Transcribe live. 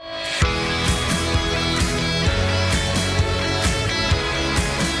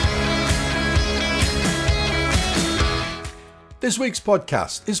This week's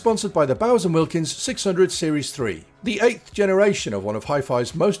podcast is sponsored by the Bowers & Wilkins 600 Series 3. The 8th generation of one of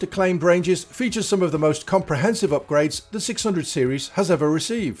Hi-Fi's most acclaimed ranges features some of the most comprehensive upgrades the 600 series has ever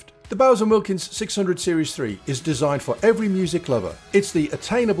received. The Bowers & Wilkins 600 Series 3 is designed for every music lover. It's the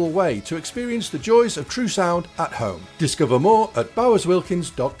attainable way to experience the joys of true sound at home. Discover more at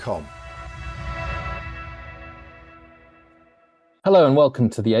bowerswilkins.com. Hello and welcome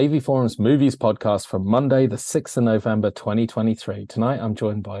to the AV Forums Movies Podcast for Monday, the 6th of November, 2023. Tonight I'm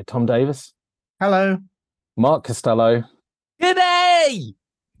joined by Tom Davis. Hello. Mark Costello. G'day!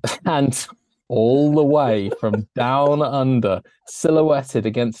 And all the way from down under, silhouetted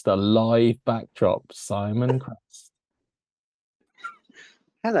against a live backdrop, Simon Crest.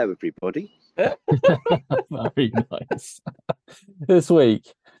 Hello, everybody. Very nice. This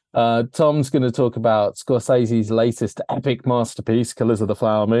week, Tom's going to talk about Scorsese's latest epic masterpiece, Killers of the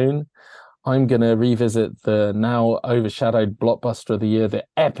Flower Moon. I'm going to revisit the now overshadowed blockbuster of the year, the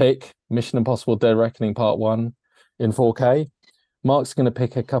epic Mission Impossible Dead Reckoning Part 1 in 4K. Mark's going to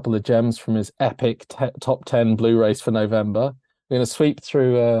pick a couple of gems from his epic top 10 Blu-rays for November. We're going to sweep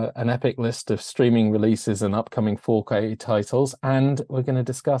through an epic list of streaming releases and upcoming 4K titles, and we're going to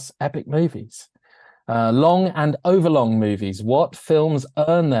discuss epic movies. Long and overlong movies. What films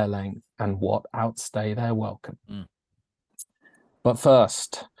earn their length and what outstay their welcome? But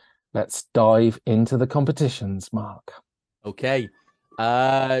first, let's dive into the competitions, Mark. Okay.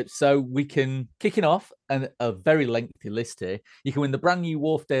 So we can, kicking off a very lengthy list here. You can win the brand new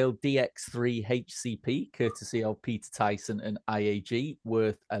Wharfdale DX3 HCP, courtesy of Peter Tyson and IAG,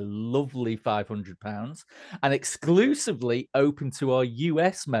 worth a lovely £500, and exclusively open to our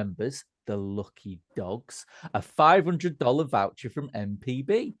US members, the lucky dogs, a $500 voucher from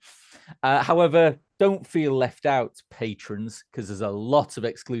MPB. However, don't feel left out, patrons, because there's a lot of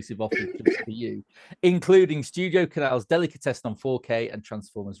exclusive offers for you, including Studio Canal's Delicatessen on 4K and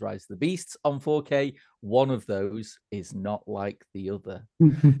Transformers Rise of the Beasts on 4K. One of those is not like the other.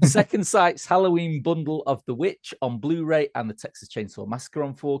 Second Sight's Halloween Bundle of The Witch on Blu-ray and the Texas Chainsaw Massacre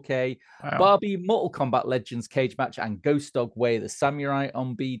on 4K. Wow. Barbie Mortal Kombat Legends Cage Match and Ghost Dog Way of the Samurai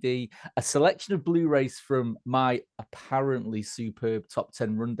on BD. A selection of Blu-rays from my apparently superb top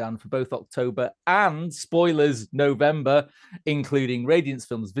 10 rundown for both October and, spoilers, November, including Radiance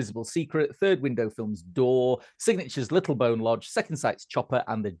Films' Visible Secret, Third Window Films' Door, Signature's Little Bone Lodge, Second Sight's Chopper,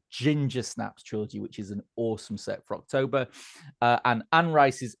 and the Ginger Snaps trilogy, which is an awesome set for October, and Anne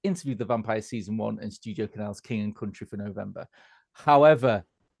Rice's Interview with the Vampire Season 1 and Studio Canal's King and Country for November. However,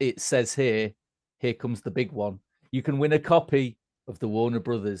 it says here comes the big one. You can win a copy of the Warner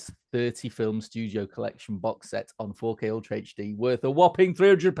Brothers 30 film studio collection box set on 4K Ultra HD, worth a whopping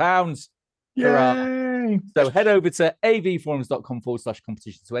 £300. Yay! So head over to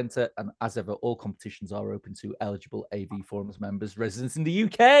avforums.com/competition to enter. And as ever, all competitions are open to eligible AV Forums members residents in the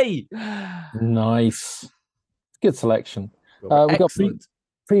UK. Nice. Good selection. We've got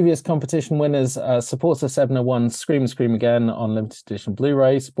previous competition winners. Supporter 701 Scream Scream Again on limited edition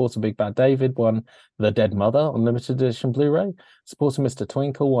Blu-ray. Supporter Big Bad David won The Dead Mother on limited edition Blu-ray. Supporter Mr.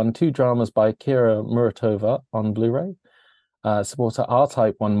 Twinkle won Two Dramas by Kira Muratova on Blu-ray. Supporter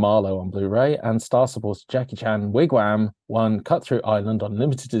R-Type won Marlowe on Blu-ray, and star supporter Jackie Chan Wigwam won Cut Through Island on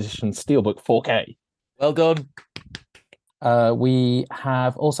limited edition Steelbook 4K. Well done. We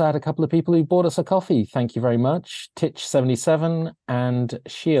have also had a couple of people who bought us a coffee. Thank you very much. Titch77 and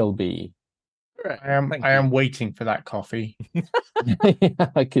Shielby. I am waiting for that coffee.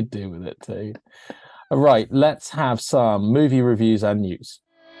 Yeah, I could do with it too. All right, let's have some movie reviews and news.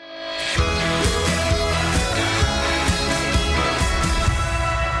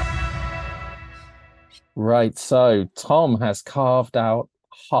 Right, so Tom has carved out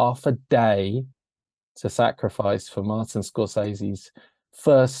half a day to sacrifice for Martin Scorsese's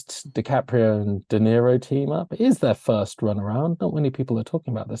first DiCaprio and De Niro team up. It is their first run around. Not many people are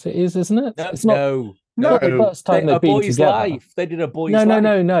talking about this. It is, isn't it? It's not the first time they've been together. Life. They did A Boy's Life.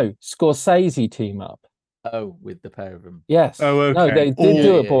 No. Scorsese team up. Oh, with the pair of them. Yes. Oh, okay. No, they did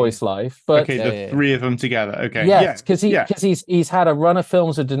do A Boy's Life, but the three of them together. Okay. Yes, because he's had a run of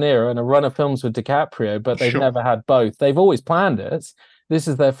films with De Niro and a run of films with DiCaprio, but they've never had both. They've always planned it. This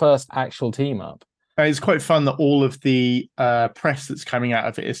is their first actual team up. It's quite fun that all of the press that's coming out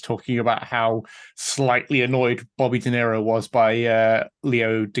of it is talking about how slightly annoyed Bobby De Niro was by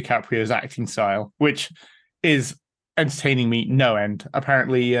Leo DiCaprio's acting style, which is entertaining me no end.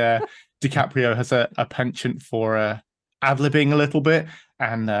 Apparently, DiCaprio has a penchant for ad-libbing a little bit,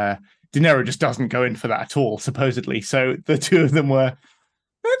 and De Niro just doesn't go in for that at all, supposedly. So the two of them were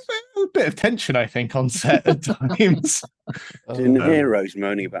a bit of tension, I think, on set at times. Didn't heroes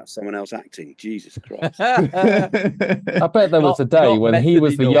moaning about someone else acting? Jesus Christ. I bet there was a day when he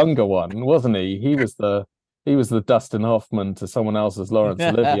was the younger one, wasn't he? He was the Dustin Hoffman to someone else's Laurence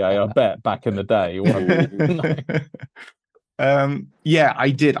Olivier, I bet, back in the day. Yeah, I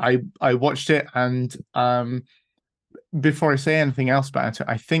did. I watched it, and before I say anything else about it,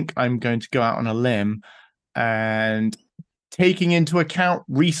 I think I'm going to go out on a limb and, taking into account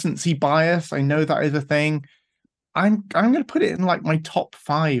recency bias, I know that is a thing, I'm going to put it in like my top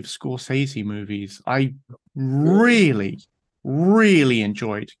 5 Scorsese movies. I really, really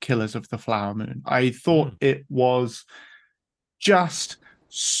enjoyed Killers of the Flower Moon. I thought it was just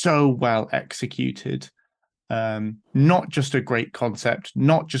so well executed. Not just a great concept,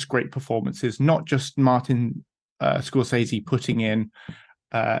 not just great performances, not just Martin Scorsese putting in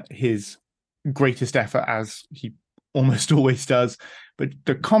his greatest effort, as he almost always does, but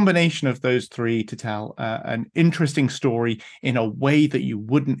the combination of those three to tell an interesting story in a way that you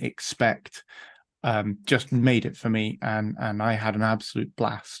wouldn't expect just made it for me, and I had an absolute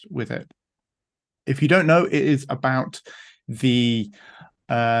blast with it. If you don't know, it is about the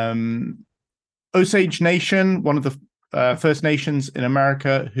Osage Nation, one of the First Nations in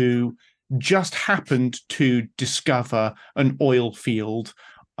America, who just happened to discover an oil field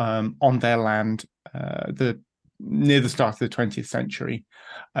on their land near the start of the 20th century.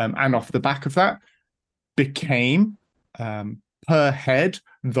 And off the back of that, became, per head,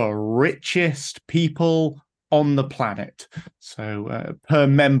 the richest people on the planet. So per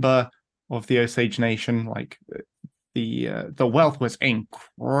member of the Osage Nation, like the wealth was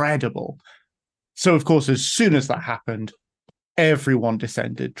incredible. So, of course, as soon as that happened, everyone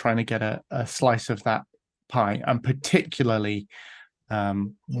descended trying to get a slice of that pie, and particularly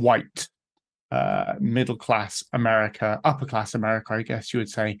white middle-class America, upper-class America, I guess you would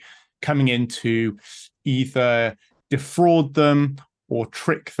say, coming in to either defraud them or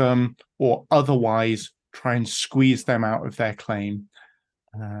trick them or otherwise try and squeeze them out of their claim.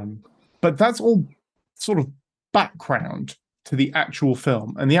 But that's all sort of background to the actual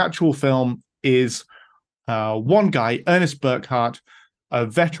film. And the actual film is one guy, Ernest Burkhart, a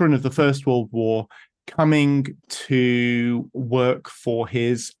veteran of the First World War, coming to work for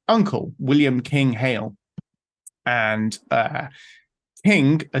his uncle, William King Hale. And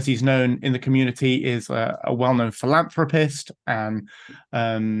King, as he's known in the community, is a well-known philanthropist and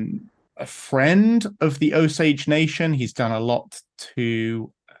a friend of the Osage Nation. He's done a lot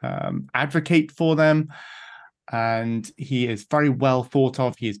to advocate for them, and he is very well thought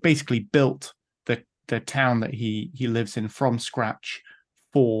of. He has basically built the town that he lives in from scratch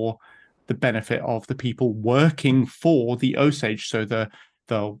for the benefit of the people working for the Osage. So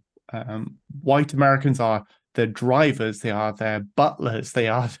the white Americans are their drivers, they are their butlers, they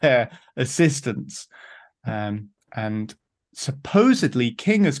are their assistants. And supposedly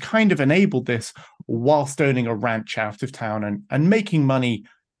King has kind of enabled this whilst owning a ranch out of town and making money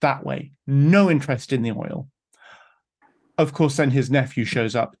that way. No interest in the oil. Of course, then his nephew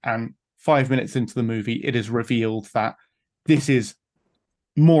shows up, and 5 minutes into the movie, it is revealed that this is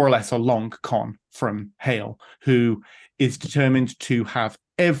more or less a long con from Hale, who is determined to have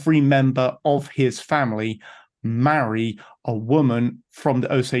every member of his family marry a woman from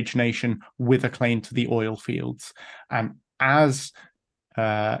the Osage Nation with a claim to the oil fields. And as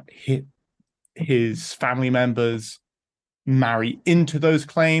his family members marry into those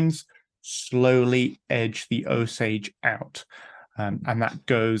claims, slowly edge the Osage out. And that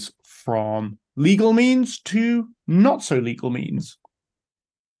goes from legal means to not so legal means.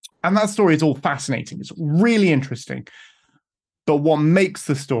 And that story is all fascinating. It's really interesting. But what makes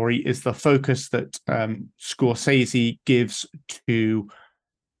the story is the focus that Scorsese gives to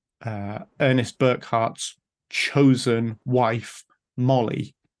Ernest Burkhart's chosen wife,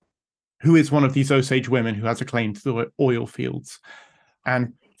 Molly, who is one of these Osage women who has a claim to the oil fields.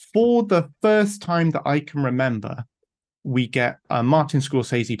 And for the first time that I can remember, we get a Martin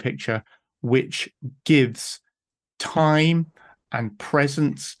Scorsese picture which gives time and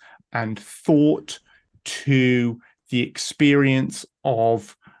presence and thought to the experience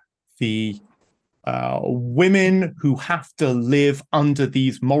of the women who have to live under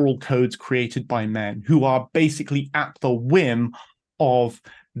these moral codes created by men, who are basically at the whim of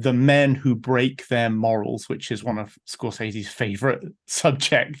the men who break their morals, which is one of Scorsese's favorite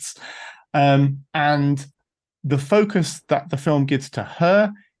subjects. And the focus that the film gives to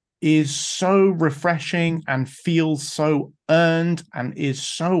her is so refreshing and feels so earned and is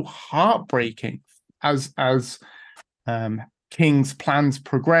so heartbreaking as King's plans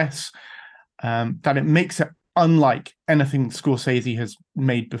progress, that it makes it unlike anything Scorsese has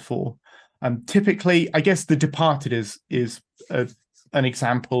made before. Typically, I guess The Departed is an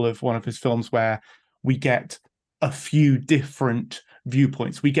example of one of his films where we get a few different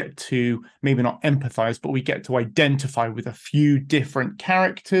viewpoints. We get to maybe not empathize, but we get to identify with a few different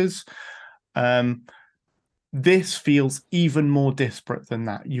characters. This feels even more disparate than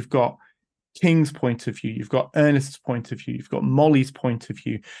that. You've got King's point of view, you've got Ernest's point of view, you've got Molly's point of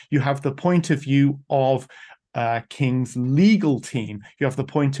view, you have the point of view of King's legal team, you have the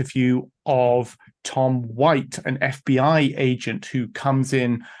point of view of Tom White, an FBI agent who comes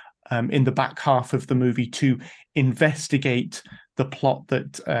in the back half of the movie to investigate the plot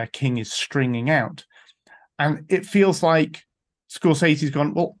that King is stringing out. And it feels like Scorsese's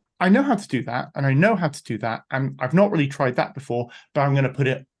gone, well, I know how to do that, and I know how to do that, and I've not really tried that before, but I'm going to put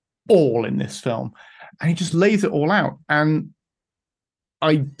it all in this film. And he just lays it all out. And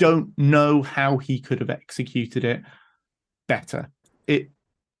I don't know how he could have executed it better. It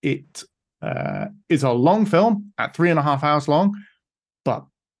is a long film at 3.5 hours long, but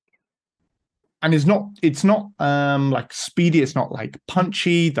it's not like speedy, it's not like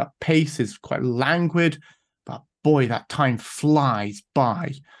punchy, the pace is quite languid, but boy, that time flies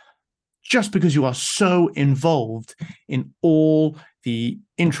by just because you are so involved in all the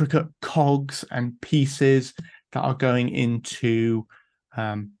intricate cogs and pieces that are going into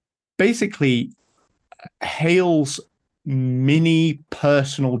basically Hale's mini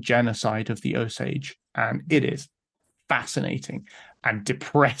personal genocide of the Osage. And it is fascinating and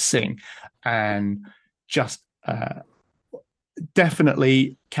depressing and just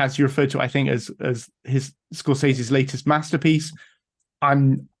definitely, Kaz, you referred to, I think, as his Scorsese's latest masterpiece.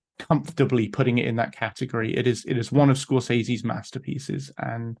 I'm comfortably putting it in that category. It is one of Scorsese's masterpieces.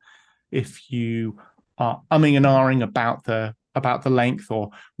 And if you are umming and ahhing about the length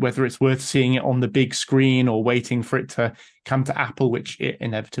or whether it's worth seeing it on the big screen or waiting for it to come to Apple, which it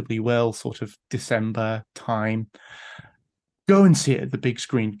inevitably will, sort of December time, go and see it at the big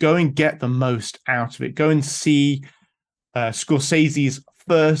screen. Go and get the most out of it. Go and see Scorsese's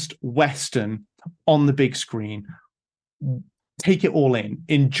first Western on the big screen. Take it all in.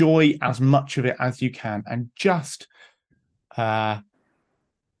 Enjoy as much of it as you can, and just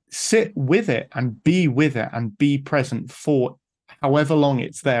sit with it and be present for however long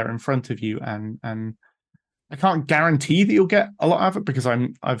it's there in front of you. And I can't guarantee that you'll get a lot out of it, because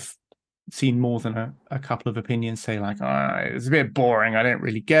I've seen more than a couple of opinions say like, oh, it's a bit boring, I didn't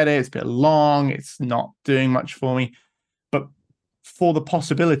really get it, it's a bit long, it's not doing much for me. But for the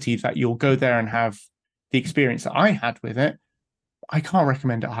possibility that you'll go there and have the experience that I had with it, I can't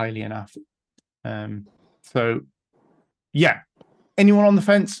recommend it highly enough. So yeah, anyone on the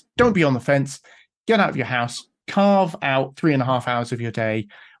fence, don't be on the fence. Get out of your house, carve out 3.5 hours of your day,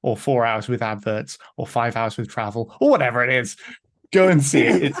 or 4 hours with adverts, or 5 hours with travel, or whatever it is. Go and see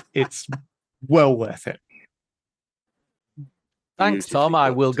it. It's well worth it. Thanks, Tom.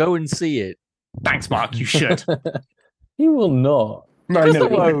 I will go and see it. Thanks, Mark. You should. You will not. No, Just no,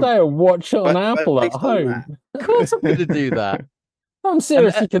 go there and watch it on Apple at based on home. Of course I'm going to do that. I'm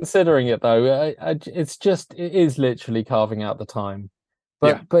seriously considering it though. It is literally carving out the time.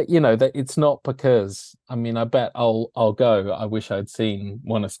 But you know that it's not because, I mean, I bet I'll go. I wish I'd seen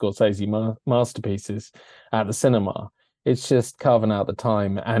one of Scorsese masterpieces at the cinema. It's just carving out the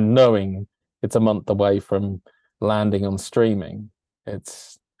time and knowing it's a month away from landing on streaming.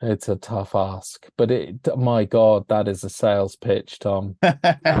 It's a tough ask, but my God, that is a sales pitch, Tom.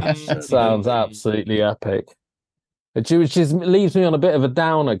 It sounds absolutely epic. Which just leaves me on a bit of a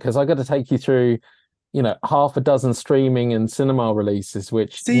downer, because I got to take you through, half a dozen streaming and cinema releases.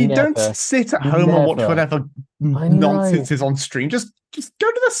 Which don't sit at home and watch whatever nonsense is on stream. Just go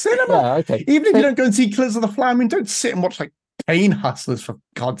to the cinema. Yeah, okay. Even if you don't go and see Killers of the Flower Moon, don't sit and watch like Pain Hustlers, for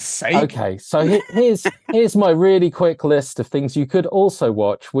God's sake. Okay, so here's my really quick list of things you could also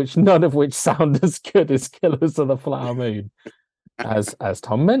watch, which none of which sound as good as Killers of the Flower Moon. As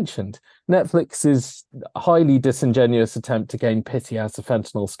Tom mentioned, Netflix's highly disingenuous attempt to gain pity as the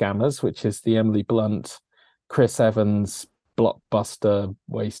fentanyl scammers, which is the Emily Blunt, Chris Evans blockbuster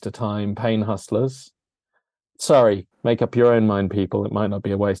waste of time, Pain Hustlers. Sorry, make up your own mind, people. It might not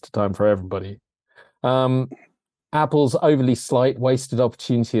be a waste of time for everybody. Apple's overly slight wasted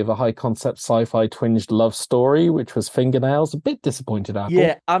opportunity of a high concept sci-fi twinged love story, which was Fingernails. A bit disappointed, Apple.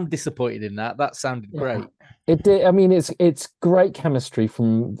 Yeah, I'm disappointed in that. That sounded great. It did. I mean, it's great chemistry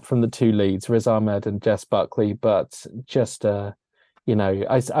from the two leads, Riz Ahmed and Jess Buckley. But just I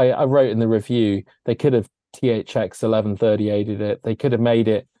wrote in the review, they could have THX 1138'd it. They could have made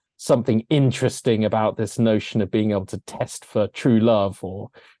it something interesting about this notion of being able to test for true love or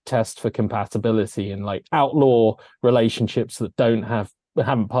test for compatibility and like outlaw relationships that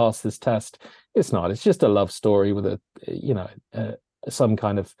haven't passed this test. It's not. It's just a love story with some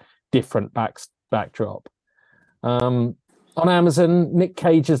kind of different backdrop. On Amazon, Nick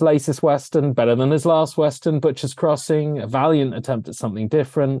Cage's latest Western, better than his last Western, Butcher's Crossing, a valiant attempt at something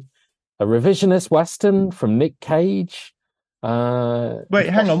different. A revisionist Western from Nick Cage. Wait,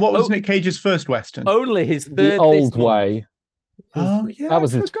 hang on. What was Nick Cage's first Western? Only his third. The Old Way. Oh, yeah. That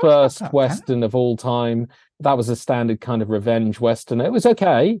was his first Western of all time. That was a standard kind of revenge Western. It was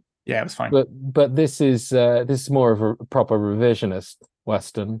okay. Yeah, it was fine. But this is more of a proper revisionist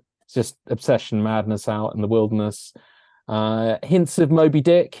Western. It's just obsession madness out in the wilderness. Hints of Moby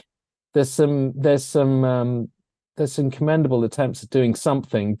Dick. There's some commendable attempts at doing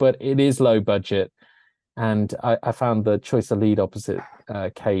something, but it is low budget. And I found the choice of lead opposite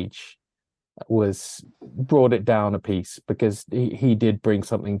Cage brought it down a piece, because he did bring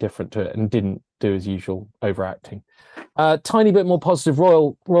something different to it and didn't do his usual overacting. Tiny bit more positive,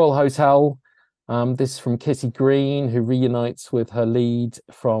 Royal Hotel. This is from Kitty Green, who reunites with her lead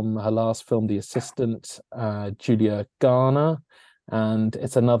from her last film, The Assistant, Julia Garner. And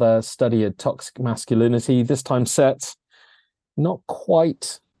it's another study of toxic masculinity, this time set not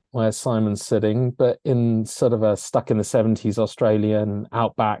quite where Simon's sitting, but in sort of a stuck in the 70s Australian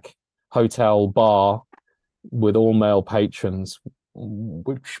outback hotel bar with all male patrons,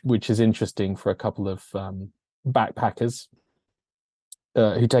 which is interesting for a couple of backpackers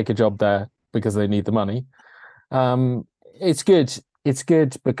who take a job there because they need the money. It's good. It's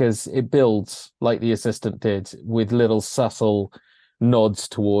good because it builds, like The Assistant did, with little subtle nods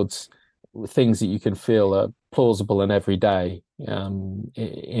towards things that you can feel are plausible and everyday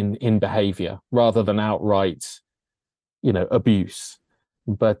in behavior, rather than outright, abuse.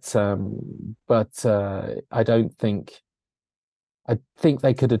 But I think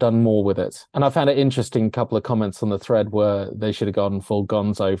they could have done more with it. And I found it interesting. A couple of comments on the thread where they should have gone full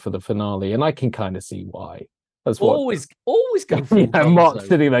gonzo for the finale, and I can kind of see why. That's always go full gonzo. Mark's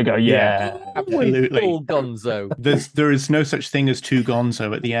sitting there going, yeah, absolutely, full gonzo. There is no such thing as too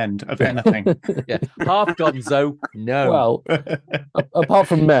gonzo at the end of anything. Yeah, half gonzo, no. Well, apart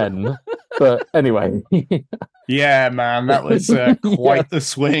from men, but anyway. Yeah, man, that was quite the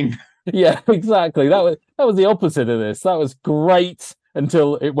swing. Yeah, exactly. That was the opposite of this. That was great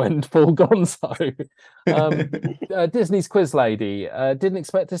until it went full gonzo. Disney's Quiz Lady. Didn't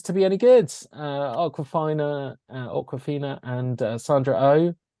expect this to be any good. Aquafina and Sandra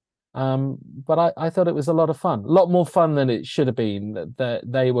Oh. But I thought it was a lot of fun. A lot more fun than it should have been.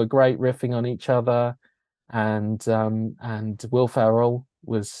 They were great riffing on each other, and Will Ferrell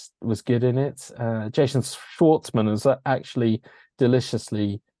was good in it. Jason Schwartzman was actually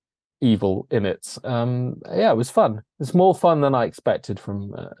deliciously evil in it. It was fun. It's more fun than I expected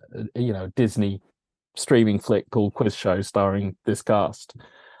from Disney streaming flick called Quiz Show starring this cast.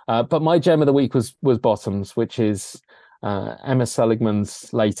 But my gem of the week was Bottoms, which is Emma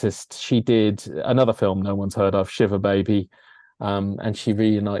Seligman's latest. She did another film no one's heard of, Shiver Baby, and she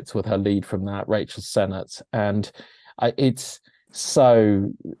reunites with her lead from that, Rachel Sennett, and it's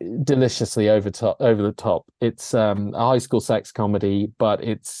so deliciously over the top. It's a high school sex comedy, but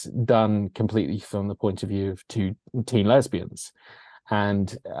it's done completely from the point of view of two teen lesbians,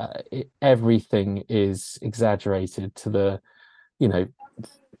 and everything is exaggerated to the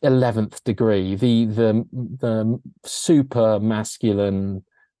 11th degree. The super masculine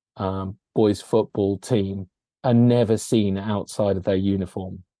boys football team are never seen outside of their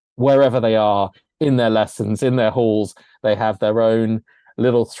uniform. Wherever they are, in their lessons, in their halls, they have their own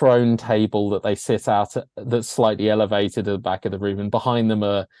little throne table that they sit at that's slightly elevated at the back of the room, and behind them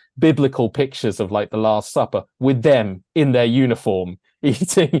are biblical pictures of like the Last Supper with them in their uniform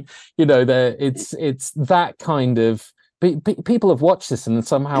eating. It's that kind of people have watched this and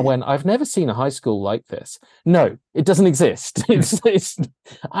somehow went, I've never seen a high school like this. No, it doesn't exist. It's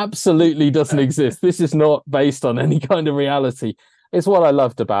absolutely doesn't exist. This is not based on any kind of reality. It's what I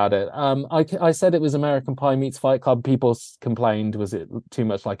loved about it. I said it was American Pie meets Fight Club. People complained, was it too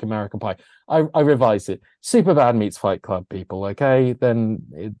much like American Pie? I revised it. Superbad meets Fight Club, people. Okay, then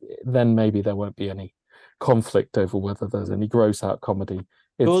maybe there won't be any conflict over whether there's any gross out comedy.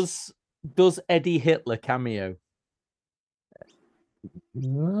 Does Eddie Hitler cameo?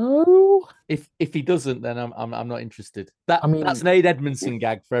 No. If he doesn't, then I'm not interested. That's an Aid Edmondson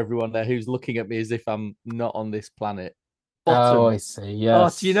gag for everyone there who's looking at me as if I'm not on this planet. Oh, Bottom. I see.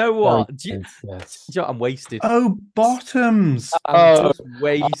 Yes. Do you know Very what? good, yes. Do you know what? I'm wasted. Oh, bottoms. I'm Oh, just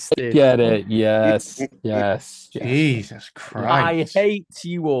wasted. Get it? Yes. Yes. Yes. Jesus I Christ. hate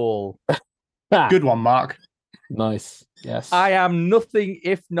you all. Good one, Mark. Nice. Yes. I am nothing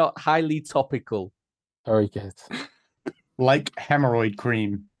if not highly topical. Very good. Like hemorrhoid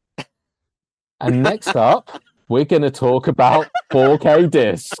cream. And next up, we're going to talk about 4K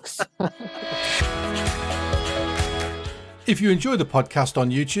discs. If you enjoy the podcast on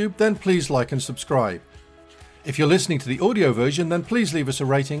YouTube, then please like and subscribe. If you're listening to the audio version, then please leave us a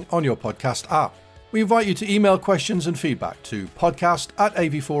rating on your podcast app. We invite you to email questions and feedback to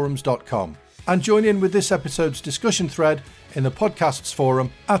podcast@avforums.com and join in with this episode's discussion thread in the podcasts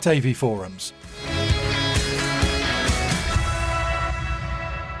forum at AV Forums.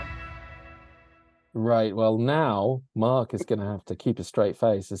 Right. Well, now Mark is going to have to keep a straight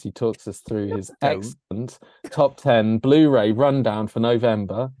face as he talks us through his excellent top 10 Blu-ray rundown for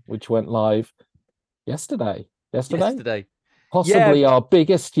November, which went live yesterday. Possibly our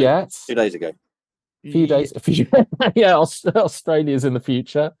biggest yet. 2 days ago. Few days. Yeah, Australia's in the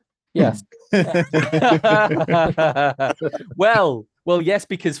future. Yes. well, yes,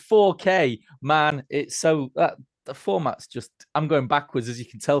 because 4K, man, it's so the format's just. I'm going backwards, as you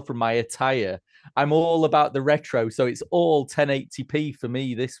can tell from my attire. I'm all about the retro, so it's all 1080p for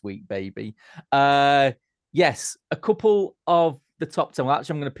me this week, baby. Yes, a couple of the top 10. Well,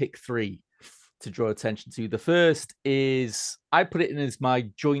 actually, I'm going to pick 3 to draw attention to. The first is, I put it in as my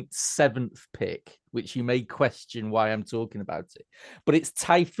joint 7th pick, which you may question why I'm talking about it, but it's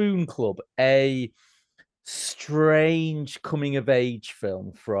Typhoon Club, a strange coming of age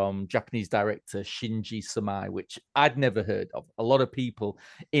film from Japanese director Shinji Samai, which I'd never heard of. A lot of people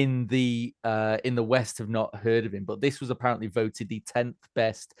in the West have not heard of him, but this was apparently voted the 10th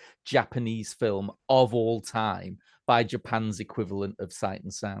best Japanese film of all time by Japan's equivalent of Sight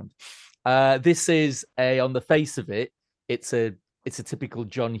and Sound. This is on the face of it, it's a typical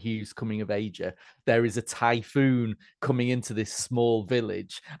John Hughes coming of ager. There is a typhoon coming into this small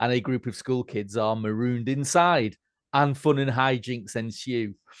village, and a group of school kids are marooned inside, and fun and hijinks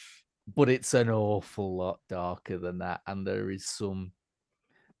ensue. But it's an awful lot darker than that, and there's some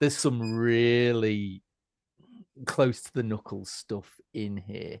really close to the knuckles stuff in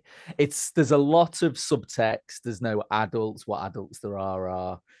here. There's a lot of subtext. There's no adults. What adults there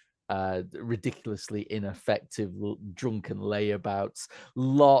are ridiculously ineffective drunken layabouts,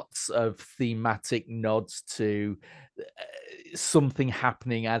 lots of thematic nods to something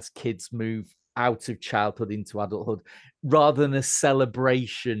happening as kids move out of childhood into adulthood. Rather than a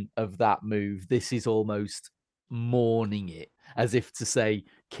celebration of that move, this is almost mourning it, as if to say,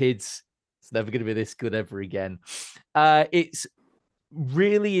 kids, it's never going to be this good ever again. It's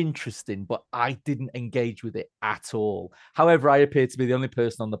really interesting, but I didn't engage with it at all. However, I appear to be the only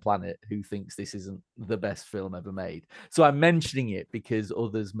person on the planet who thinks this isn't the best film ever made. So I'm mentioning it because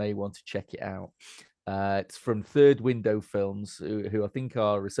others may want to check it out. It's from Third Window Films, who I think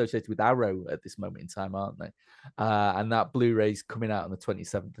are associated with Arrow at this moment in time, aren't they? And that Blu-ray's coming out on the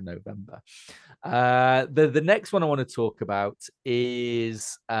 27th of November. The next one I want to talk about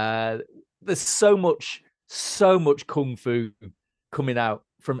is there's so much kung fu coming out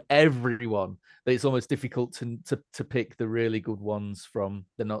from everyone that it's almost difficult to pick the really good ones from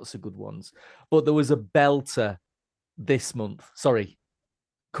the not so good ones. But there was a belter this month. Sorry,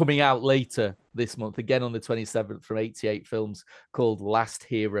 coming out later this month, again on the 27th, from 88 Films, called Last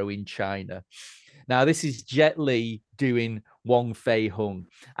Hero in China. Now, this is Jet Li doing Wong Fei-hung,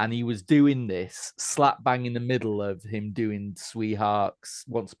 and he was doing this slap bang in the middle of him doing Sweetheart's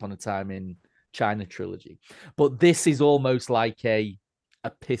Once Upon a Time in China trilogy. But this is almost like a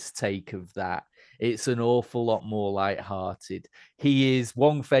piss take of that. It's an awful lot more lighthearted. He is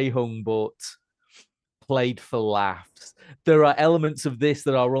Wong Fei-hung, but played for laughs. There are elements of this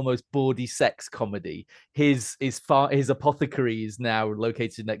that are almost bawdy sex comedy. His apothecary is now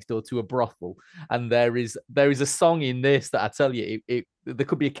located next door to a brothel, and there is a song in this that I tell you, there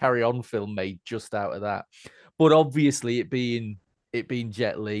could be a Carry On film made just out of that. But obviously, it being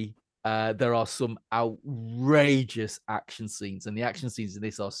Jet Li, there are some outrageous action scenes, and the action scenes in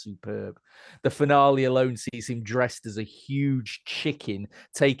this are superb. The finale alone sees him dressed as a huge chicken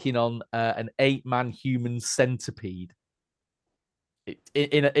taking on an 8-man human centipede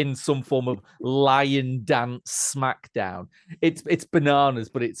in some form of lion dance smackdown. It's bananas,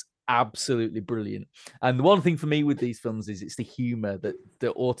 but it's absolutely brilliant. And the one thing for me with these films is it's the humor that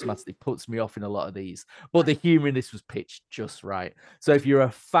automatically puts me off in a lot of these, but the humor in this was pitched just right. So if you're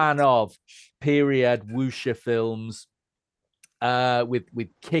a fan of period wuxia films with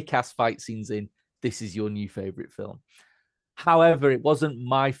kick-ass fight scenes in, this is your new favorite film. However, it wasn't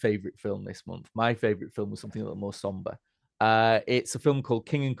my favorite film this month. My favorite film was something a little more somber. It's a film called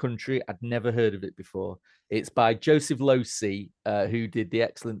King and Country. I'd never heard of it before. It's by Joseph Losey, who did the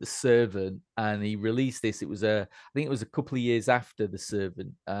excellent The Servant, and he released this. I think it was a couple of years after The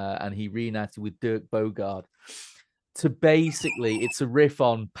Servant, and he reunited with Dirk Bogarde. It's a riff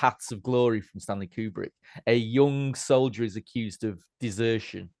on Paths of Glory from Stanley Kubrick. A young soldier is accused of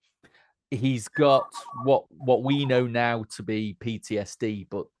desertion. He's got what we know now to be PTSD,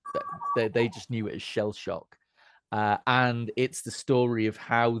 but they just knew it as shell shock. And it's the story of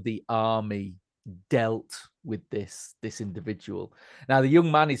how the army dealt with this individual. Now, the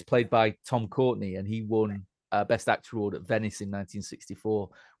young man is played by Tom Courtenay, and he won Best Actor Award at Venice in 1964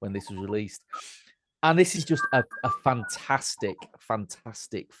 when this was released. And this is just a fantastic,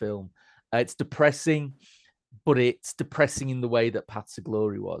 fantastic film. It's depressing, but it's depressing in the way that Paths of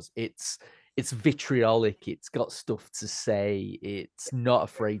Glory was. It's vitriolic. It's got stuff to say. It's not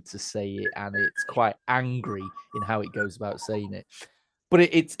afraid to say it, and it's quite angry in how it goes about saying it. But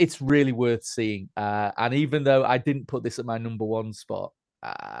it's really worth seeing. And even though I didn't put this at my number one spot,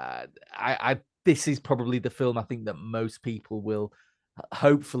 this is probably the film I think that most people will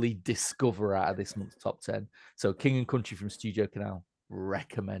hopefully discover out of this month's top 10. So King and Country from Studio Canal,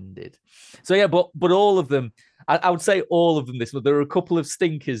 recommended. So yeah, but all of them, I would say all of them this month. There are a couple of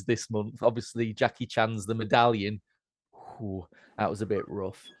stinkers this month. Obviously, Jackie Chan's The Medallion. Ooh, that was a bit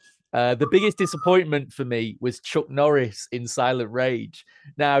rough. The biggest disappointment for me was Chuck Norris in Silent Rage.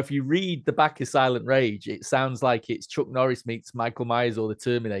 Now, if you read the back of Silent Rage, it sounds like it's Chuck Norris meets Michael Myers or the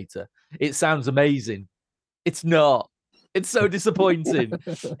Terminator. It sounds amazing. It's not. It's so disappointing.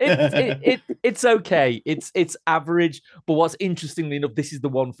 It's okay. It's average. But what's interestingly enough, this is the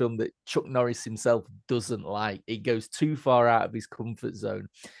one film that Chuck Norris himself doesn't like. It goes too far out of his comfort zone.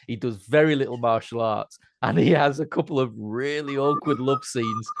 He does very little martial arts, and he has a couple of really awkward love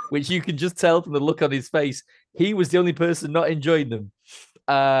scenes, which you can just tell from the look on his face. He was the only person not enjoying them.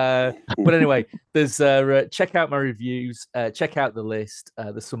 But anyway, there's check out my reviews, check out the list.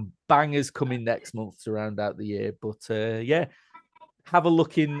 There's some bangers coming next month to round out the year. But yeah, have a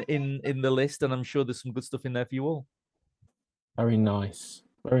look in the list, and I'm sure there's some good stuff in there for you all. Very nice.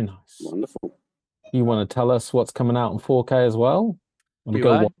 Very nice. Wonderful. You want to tell us what's coming out in 4K as well? Want to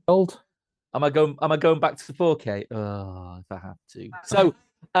go wild? Am I going back to the 4K? Oh, if I have to. So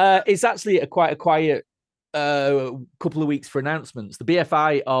it's actually quite a quiet couple of weeks for announcements. The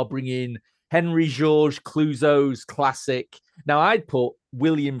BFI are bringing Henry Georges Clouzot's classic. Now, I'd put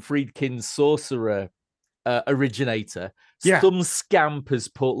William Friedkin's Sorcerer originator. Yeah. Some scamp has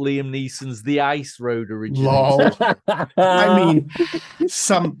put Liam Neeson's The Ice Road originator. Lol. I mean,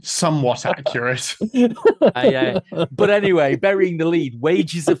 somewhat accurate. But anyway, burying the lead,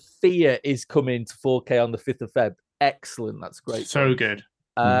 Wages of Fear is coming to 4K on the 5th of Feb. Excellent. That's great. So good.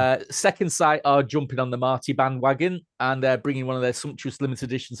 Second Sight are jumping on the Marty bandwagon, and they're bringing one of their sumptuous limited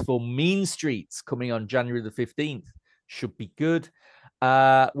editions for Mean Streets coming on January the 15th. Should be good.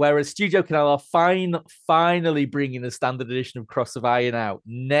 Whereas Studio Canal are finally bringing a standard edition of Cross of Iron out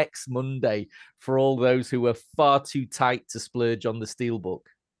next Monday for all those who are far too tight to splurge on the Steelbook,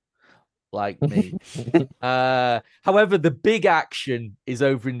 like me. However, the big action is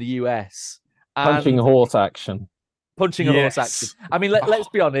over in the US. Punching horse action. Punching a horse action. I mean, let's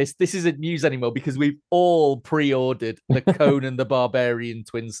be honest, this isn't news anymore because we've all pre-ordered the Conan the Barbarian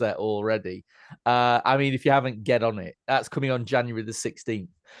twin set already. I mean, if you haven't, get on it. That's coming on January the 16th.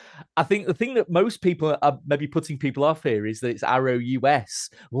 I think the thing that most people are maybe putting people off here is that it's Arrow US.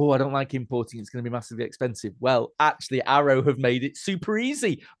 Oh, I don't like importing. It's going to be massively expensive. Well, actually, Arrow have made it super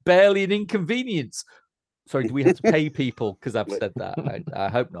easy. Barely an inconvenience. Sorry, do we have to pay people because I've said that? I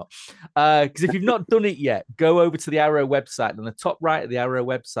hope not. Because if you've not done it yet, go over to the Arrow website. And on the top right of the Arrow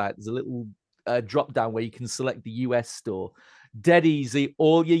website, there's a little drop down where you can select the US store. Dead easy.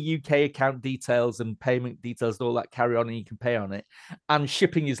 All your UK account details and payment details and all that carry on, and you can pay on it. And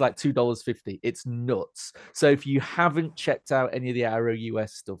shipping is like $2.50. It's nuts. So if you haven't checked out any of the Arrow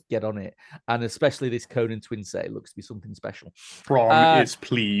US stuff, get on it. And especially this Conan twin set, it looks to be something special. Ron is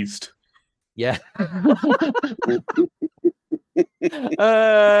pleased. Yeah.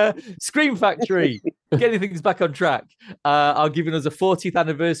 Scream Factory getting things back on track are giving us a 40th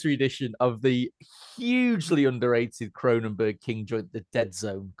anniversary edition of the hugely underrated Cronenberg King joint, The Dead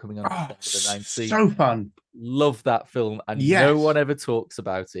Zone, coming on December the 19th. So fun. Love that film, and no one ever talks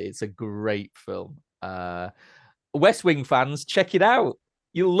about it. It's a great film. West Wing fans, check it out.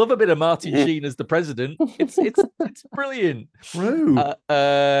 You'll love a bit of Martin Sheen as the president. It's brilliant. True.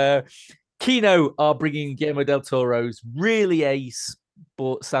 Kino are bringing Guillermo del Toro's really ace,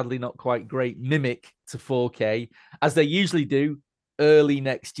 but sadly not quite great, Mimic to 4K, as they usually do early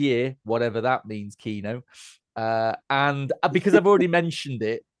next year, whatever that means, Kino. And because I've already mentioned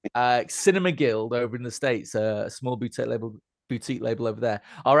it, Cinema Guild over in the States, a small boutique label over there,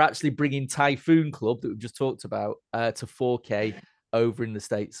 are actually bringing Typhoon Club that we've just talked about to 4K over in the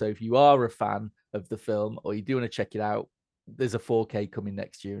States. So if you are a fan of the film or you do want to check it out, there's a 4K coming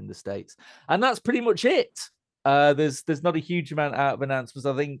next year in the States. And that's pretty much it. There's not a huge amount out of announcements.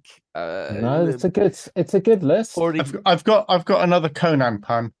 I think no, it's a good list. Already... I've got another Conan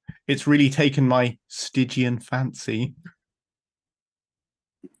pun. It's really taken my Stygian fancy.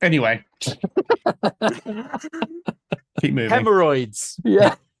 Anyway, keep moving. Hemorrhoids.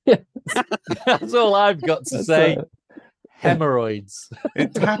 Yeah, that's all I've got to say. Hemorrhoids.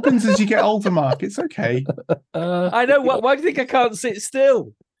 It happens as you get older, Mark. It's okay. I know. Why do you think I can't sit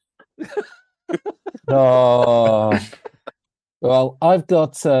still? Oh, well, I've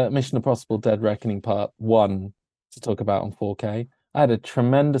got Mission Impossible: Dead Reckoning Part 1 to talk about on 4K. I had a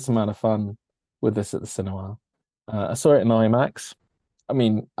tremendous amount of fun with this at the cinema. I saw it in IMAX. I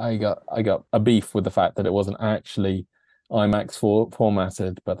mean, I got a beef with the fact that it wasn't actually IMAX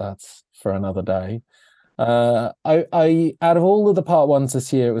formatted, but that's for another day. I out of all of the part ones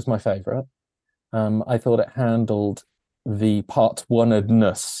this year, it was my favorite. I thought it handled the part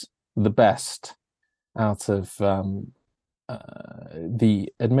one-edness the best out of the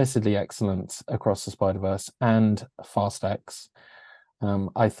admittedly excellent Across the Spider-Verse and Fast X.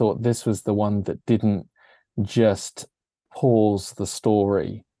 I thought this was the one that didn't just pause the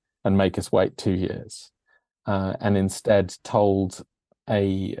story and make us wait 2 years, and instead told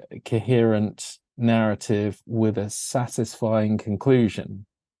a coherent narrative with a satisfying conclusion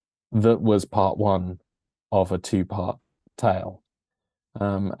that was part one of a two-part tale.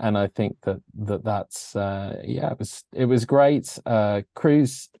 And I think that's it was great.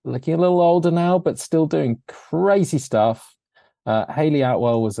 Cruz looking a little older now, but still doing crazy stuff. Haley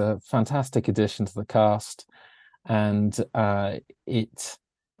Atwell was a fantastic addition to the cast, and it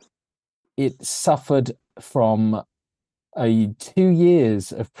suffered from 2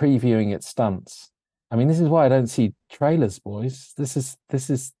 years of previewing its stunts. I mean, this is why I don't see trailers, boys. This is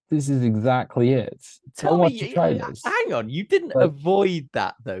exactly it. Tell me, trailers. Hang on, you didn't avoid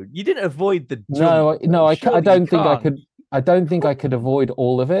that though. You didn't avoid the jump. No, I don't think I could. I don't think I could avoid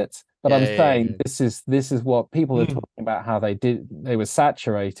all of it. But I'm saying this is what people are talking about. How they were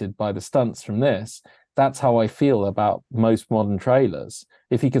saturated by the stunts from this. That's how I feel about most modern trailers.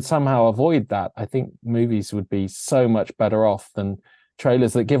 If you could somehow avoid that, I think movies would be so much better off than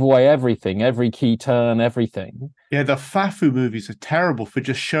trailers that give away everything, every key turn, everything. Yeah, the Fafu movies are terrible for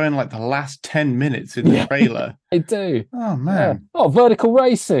just showing like the last 10 minutes in the trailer. They do. Oh, man. Yeah. Oh, vertical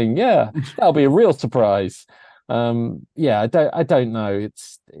racing. Yeah, that'll be a real surprise. I don't know.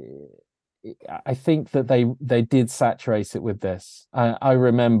 I think that they did saturate it with this. I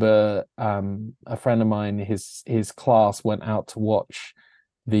remember a friend of mine, his class went out to watch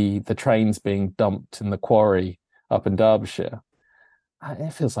the trains being dumped in the quarry up in Derbyshire.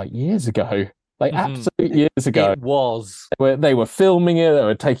 It feels like years ago, like absolute years ago. It was. They were filming it. They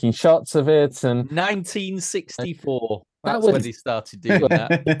were taking shots of it, and 1964. That's when they started doing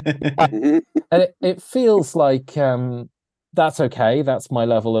that. And it feels like that's okay. That's my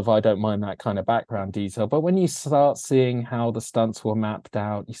level of I don't mind that kind of background detail. But when you start seeing how the stunts were mapped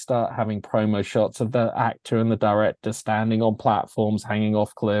out, you start having promo shots of the actor and the director standing on platforms, hanging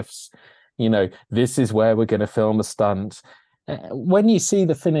off cliffs. You know, this is where we're going to film a stunt. When you see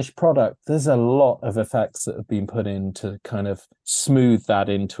the finished product, there's a lot of effects that have been put in to kind of smooth that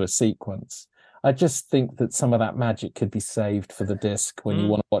into a sequence. I just think that some of that magic could be saved for the disc when you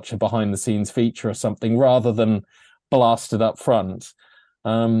want to watch a behind the scenes feature or something rather than blasted up front.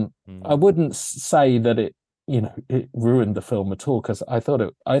 I wouldn't say that it ruined the film at all, because I thought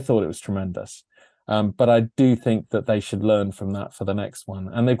it was tremendous. But I do think that they should learn from that for the next one,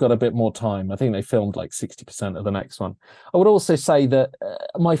 and they've got a bit more time. I think they filmed like 60% of the next one. I would also say that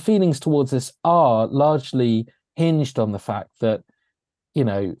my feelings towards this are largely hinged on the fact that,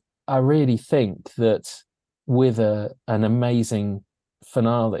 I really think that with an amazing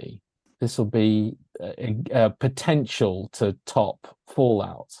finale, this will be a potential to top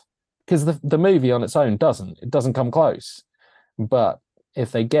Fallout, because the movie on its own doesn't come close. But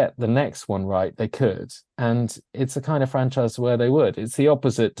if they get the next one right, they could. And it's a kind of franchise where they would. It's the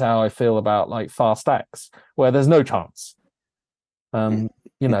opposite to how I feel about like Fast X, where there's no chance.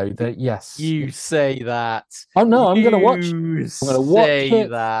 Yes. You say that. Oh no, I'm gonna watch it.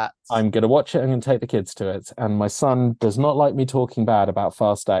 That. I'm gonna watch it. I'm gonna take the kids to it. And my son does not like me talking bad about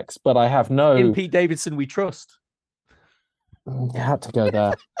Fast X, but I have no. In Pete Davidson we trust. You had to go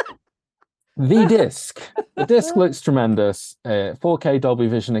there. The disc looks tremendous. 4K Dolby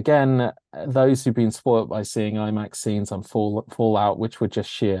Vision again. Those who've been spoilt by seeing IMAX scenes on Fallout, which were just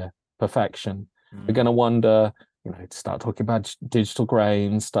sheer perfection, are going to wonder, start talking about digital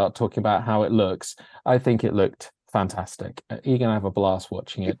grain, start talking about how it looks. I think it looked fantastic. You're going to have a blast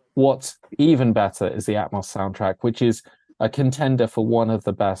watching it. What's even better is the Atmos soundtrack, which is a contender for one of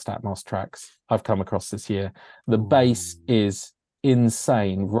the best Atmos tracks I've come across this year. The bass is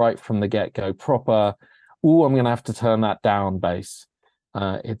insane right from the get-go. Proper, I'm going to have to turn that down bass.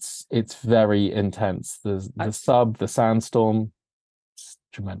 It's very intense. The sub, the sandstorm, it's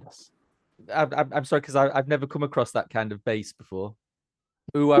tremendous. I'm sorry, because I've never come across that kind of bass before.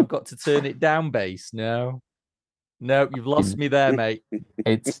 I've got to turn it down bass. No, you've lost me there, mate.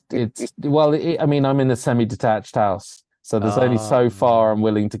 Well, I'm in a semi-detached house, so there's only so far I'm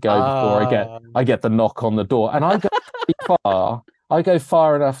willing to go before I get the knock on the door, and I go pretty far. I go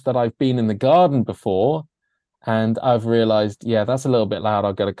far enough that I've been in the garden before, and I've realised, that's a little bit loud.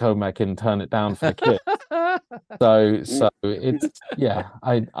 I've got to come back in and turn it down for the kids. So it's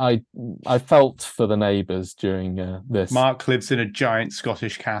I felt for the neighbours during this. Mark lives in a giant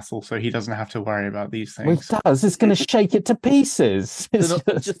Scottish castle, so he doesn't have to worry about these things. Well, it does. It's going to shake it to pieces. It's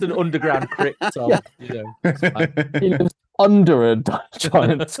just an underground crypt. He lives under a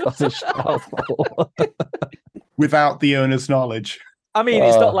giant Scottish castle without the owner's knowledge. I mean,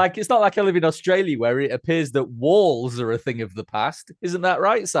 it's not like I live in Australia where it appears that walls are a thing of the past. Isn't that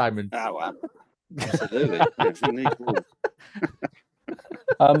right, Simon? Oh, wow. Absolutely.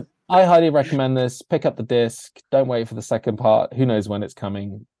 I highly recommend this. Pick up the disc. Don't wait for the second part. Who knows when it's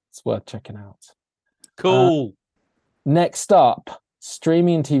coming? It's worth checking out. Cool. Next up,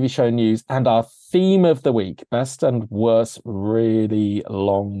 streaming and TV show news and our theme of the week: best and worst really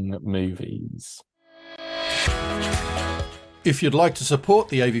long movies. If you'd like to support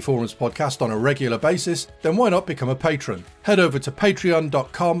the AV Forums podcast on a regular basis, then why not become a patron? Head over to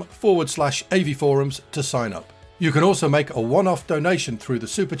patreon.com/AV Forums to sign up. You can also make a one-off donation through the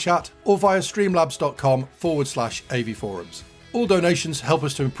Super Chat or via streamlabs.com/AV Forums. All donations help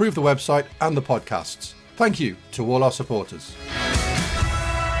us to improve the website and the podcasts. Thank you to all our supporters.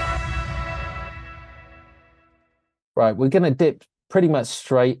 Right, we're going to dip pretty much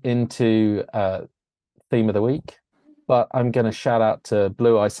straight into theme of the week. But I'm going to shout out to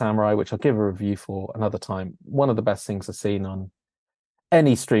Blue Eye Samurai, which I'll give a review for another time. One of the best things I've seen on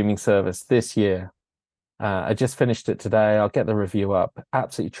any streaming service this year. I just finished it today. I'll get the review up.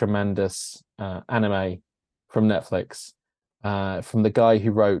 Absolutely tremendous anime from Netflix, from the guy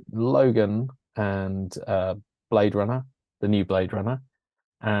who wrote Logan and Blade Runner, the new Blade Runner.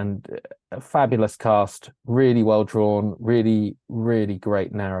 And a fabulous cast, really well drawn, really, really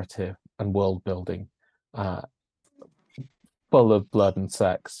great narrative and world building. Full of blood and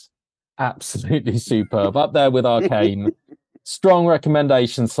sex. Absolutely superb. Up there with Arcane. Strong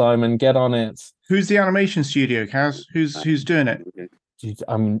recommendation, Simon. Get on it. Who's the animation studio, Kaz? Who's doing it?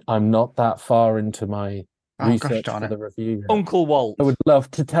 I'm not that far into my research for the review yet. Uncle Walt. I would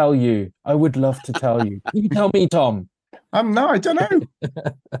love to tell you. Can you tell me, Tom? No, I don't know.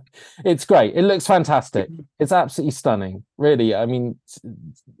 It's great. It looks fantastic. It's absolutely stunning. Really. I mean,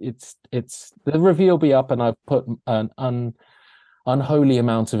 it's the review will be up, and I've put an unholy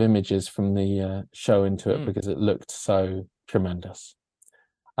amount of images from the show into it because it looked so tremendous.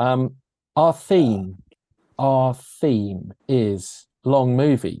 Our theme is long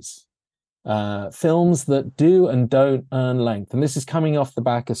movies, films that do and don't earn length, and this is coming off the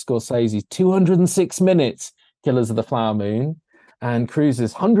back of Scorsese's 206 minutes Killers of the Flower Moon and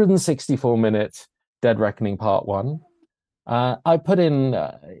Cruise's 164 minute Dead Reckoning Part 1. I put in,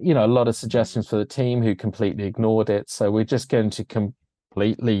 a lot of suggestions for the team who completely ignored it. So we're just going to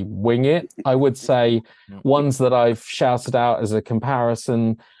completely wing it. I would say ones that I've shouted out as a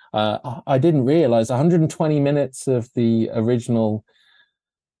comparison. I didn't realize 120 minutes of the original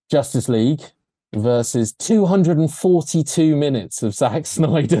Justice League versus 242 minutes of Zack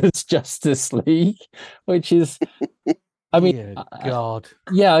Snyder's Justice League, which is... I mean, dear God.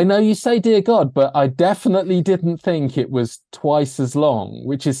 Yeah, I know you say dear God, but I definitely didn't think it was twice as long,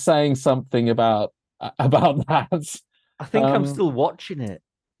 which is saying something about that. I think I'm still watching it.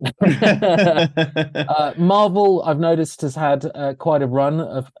 Marvel, I've noticed, has had quite a run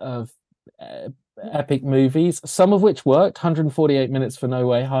of epic movies, some of which worked. 148 minutes for No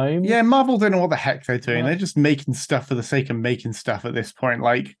Way Home. Yeah, Marvel don't know what the heck they're doing. They're just making stuff for the sake of making stuff at this point.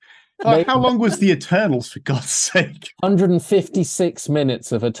 Like, how long was the Eternals, for God's sake? 156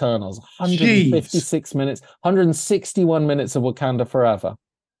 minutes of Eternals. 156 minutes. 161 minutes of Wakanda Forever.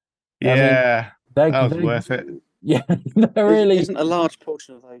 Yeah, that was worth it. Yeah, they're really. Isn't a large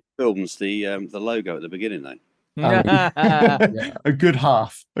portion of those films the logo at the beginning though? Yeah. A good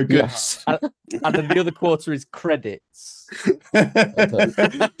half. A good Yes. half. And then the other quarter is credits.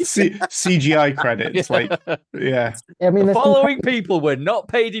 CGI credits, like, yeah. I mean, The there's following people were not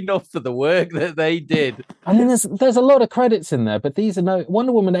paid enough for the work that they did. I mean, there's a lot of credits in there, but these are no.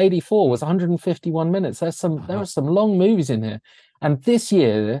 Wonder Woman 84 was 151 minutes. There are some long movies in here, and this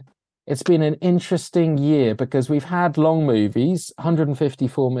year it's been an interesting year because we've had long movies,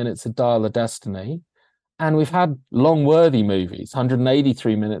 154 minutes of Dial of Destiny, and we've had long worthy movies,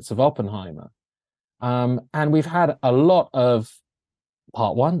 183 minutes of Oppenheimer, and we've had a lot of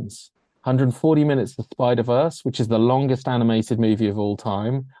part ones. 140 minutes of Spider-Verse, which is the longest animated movie of all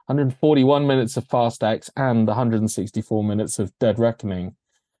time, 141 minutes of Fast X, and 164 minutes of Dead Reckoning.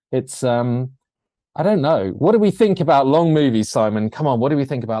 It's I don't know. What do we think about long movies, Simon? Come on, what do we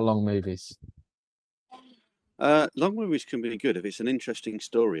think about long movies? Long movies can be good if it's an interesting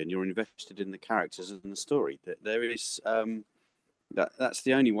story and you're invested in the characters and the story. There is that's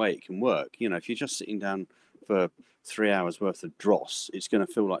the only way it can work. You know, if you're just sitting down for 3 hours worth of dross, it's going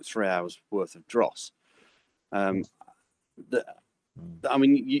to feel like 3 hours worth of dross. I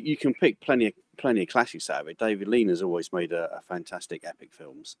mean, you can pick plenty of classics out of it. David Leaner's always made a fantastic epic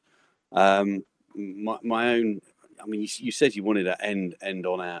films. My own. I mean, you said you wanted to end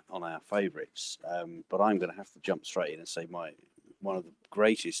on our favourites, but I'm going to have to jump straight in and say one of the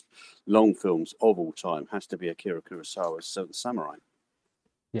greatest long films of all time has to be Akira Kurosawa's Seventh Samurai,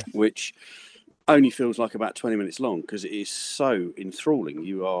 which only feels like about 20 minutes long because it is so enthralling.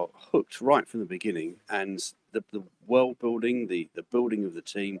 You are hooked right from the beginning, and the world building, the building of the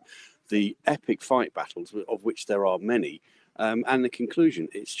team, the epic fight battles, of which there are many, and the conclusion.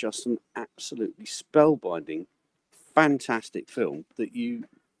 It's just an absolutely spellbinding, fantastic film that you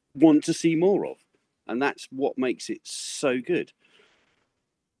want to see more of, and that's what makes it so good.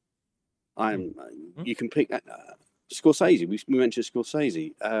 You can pick Scorsese. We mentioned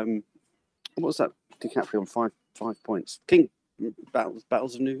Scorsese. What was that DiCaprio on five points?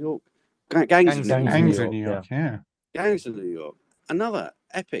 Battles of New York, Gangs of New York. Gangs of New York. Another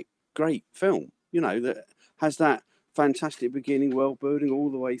epic, great film. You know, that has that fantastic beginning, world building all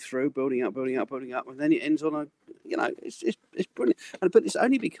the way through, building up, and then it ends on a, you know, it's brilliant. But it's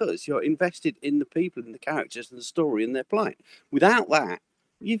only because you're invested in the people and the characters and the story and their plight. Without that,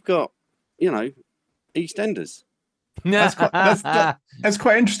 you've got, you know, EastEnders. That's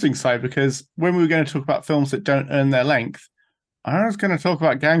quite interesting, Si, because when we were going to talk about films that don't earn their length, I was going to talk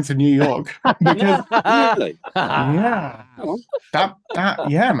about Gangs of New York. Because, really? Yeah.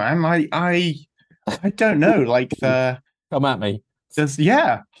 Yeah, man. I don't know. Like Come at me.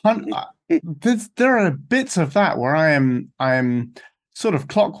 There are bits of that where I am sort of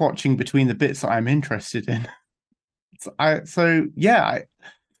clock watching between the bits that I'm interested in.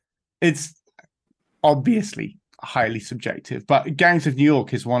 It's obviously highly subjective, but Gangs of New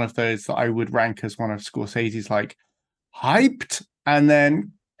York is one of those that I would rank as one of Scorsese's like hyped and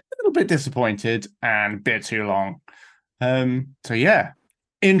then a little bit disappointed and a bit too long. So yeah,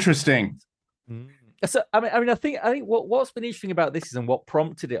 interesting. So I think what's been interesting about this is, and what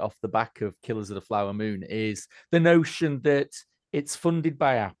prompted it off the back of Killers of the Flower Moon, is the notion that it's funded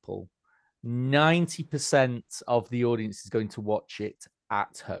by Apple. 90% of the audience is going to watch it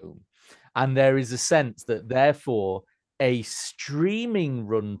at home. And there is a sense that, therefore, a streaming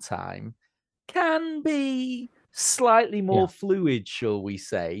runtime can be slightly more fluid, shall we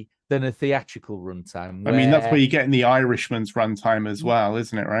say, than a theatrical runtime. I mean, that's where you get in the Irishman's runtime as well,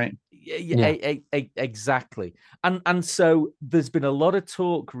 isn't it, right? Yeah. Exactly. And so there's been a lot of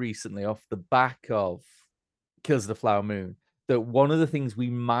talk recently off the back of Killers of the Flower Moon that one of the things we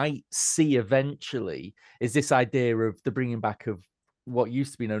might see eventually is this idea of the bringing back of what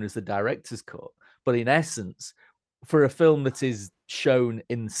used to be known as the director's cut, but in essence, for a film that is shown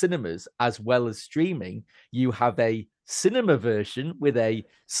in cinemas as well as streaming, you have a cinema version with a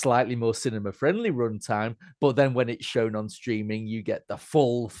slightly more cinema friendly runtime, but then when it's shown on streaming, you get the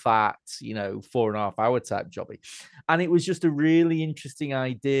full fat, 4.5 hour type jobby. And it was just a really interesting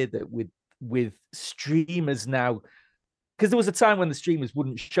idea that with streamers now, because there was a time when the streamers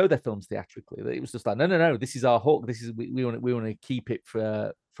wouldn't show their films theatrically. It was just like, no, this is our hook. This is we want to keep it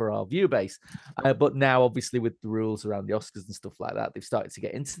for our viewer base. But now, obviously, with the rules around the Oscars and stuff like that, they've started to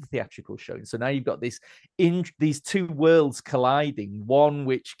get into the theatrical showing. So now you've got these two worlds colliding. One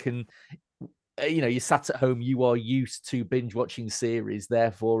which can, you sat at home, you are used to binge watching series,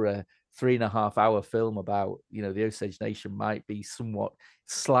 therefore 3.5 hour film about, the Osage Nation might be somewhat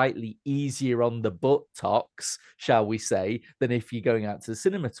slightly easier on the buttocks, shall we say, than if you're going out to the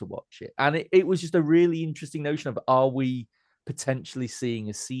cinema to watch it. And it was just a really interesting notion of, are we potentially seeing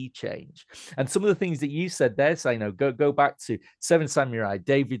a sea change? And some of the things that you said there, saying, go back to Seven Samurai,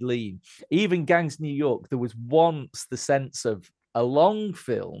 David Lean, even Gangs of New York. There was once the sense of a long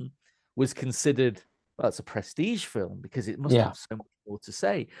film was considered, well, it's a prestige film because it must have so much more to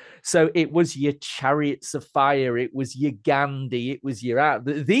say. So it was your Chariots of Fire, it was your Gandhi, it was your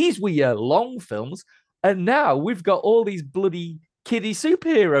these were your long films, and now we've got all these bloody kiddie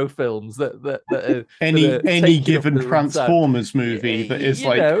superhero films that are any given Transformers movie that is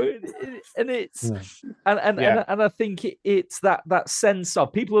and it's and I think it's that sense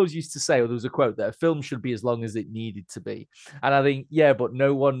of, people always used to say, there was a quote that a film should be as long as it needed to be, and I think but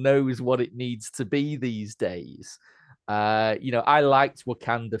no one knows what it needs to be these days. I liked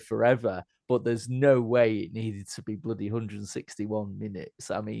Wakanda Forever, but there's no way it needed to be bloody 161 minutes.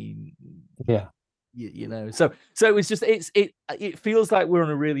 I mean, so it was just, it feels like we're on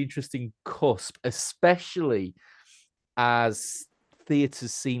a really interesting cusp, especially as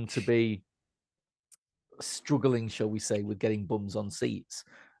theaters seem to be struggling, shall we say, with getting bums on seats.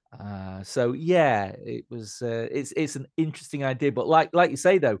 It was it's an interesting idea, but like you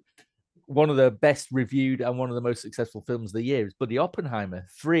say, though, one of the best reviewed and one of the most successful films of the year is bloody Oppenheimer.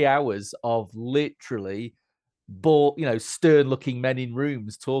 3 hours of literally stern looking men in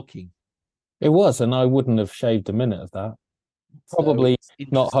rooms talking. It was, and I wouldn't have shaved a minute of that. Probably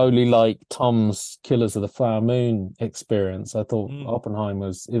not wholly like Tom's Killers of the Flower Moon experience. I thought Oppenheimer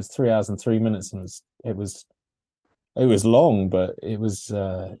was 3 hours and 3 minutes, and it was long, but it was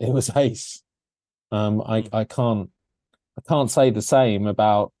ace. I can't say the same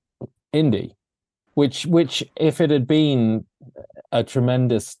about Indy, which if it had been a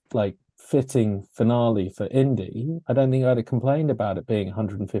tremendous fitting finale for Indy, I don't think I'd have complained about it being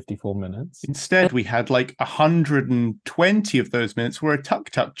 154 minutes. Instead, we had 120 of those minutes were a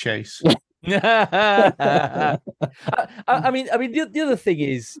tuk-tuk chase. I mean, the other thing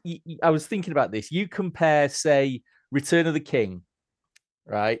is, I was thinking about this. You compare, say, Return of the King,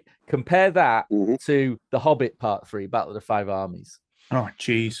 right? Compare that to The Hobbit Part 3, Battle of the Five Armies. Oh,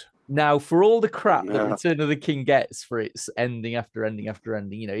 jeez. Now, for all the crap that Return of the King gets for its ending after ending after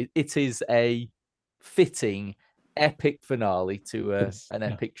ending, it is a fitting, epic finale to an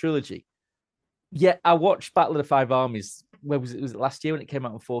epic trilogy. Yet I watched Battle of the Five Armies. Where was it? Was it last year when it came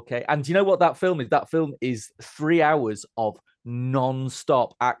out on 4K? And do you know what that film is? That film is 3 hours of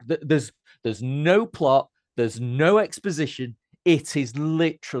non-stop act. There's no plot. There's no exposition. It is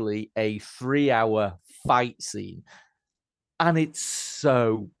literally a 3-hour fight scene, and it's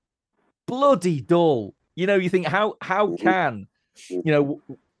so bloody dull. You think, how can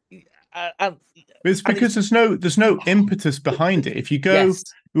it's because there's no impetus behind it. If you go,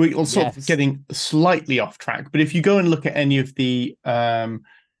 we're sort of getting slightly off track, but if you go and look at any of the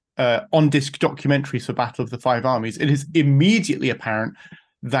on disc documentaries for Battle of the Five Armies, it is immediately apparent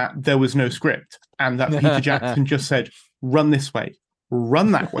that there was no script and that Peter Jackson just said, run this way,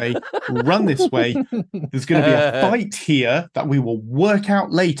 run that way, run this way. There's going to be a fight here that we will work out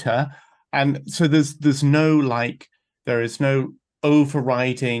later. And so there's no there is no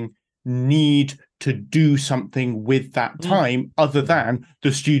overriding need to do something with that time other than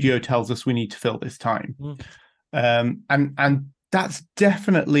the studio tells us we need to fill this time. And that's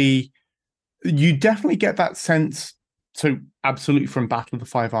definitely, you definitely get that sense. So absolutely from Battle of the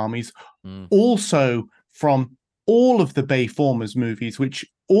Five Armies, also from all of the Bay Formers movies, which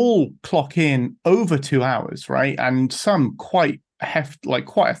all clock in over 2 hours, right? And some quite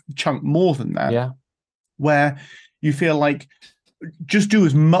quite a chunk more than that. Yeah. Where you feel like just do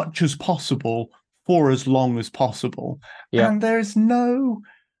as much as possible for as long as possible. Yeah. And there's no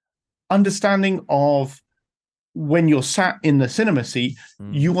understanding of when you're sat in the cinema seat,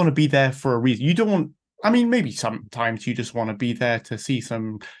 you want to be there for a reason. You don't want, maybe sometimes you just want to be there to see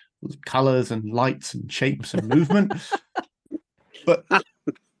some colors and lights and shapes and movement, but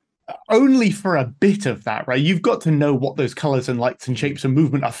only for a bit of that, right? You've got to know what those colors and lights and shapes and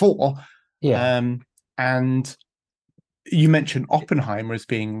movement are for. Yeah. And you mentioned Oppenheimer as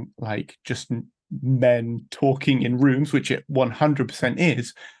being just men talking in rooms, which it 100%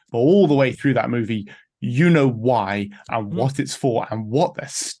 is, but all the way through that movie, you know why and what it's for and what the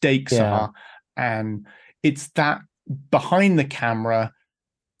stakes are. And it's that behind the camera,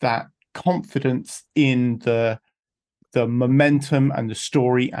 that confidence in the momentum and the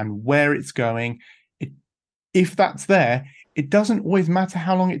story and where it's going. If that's there, it doesn't always matter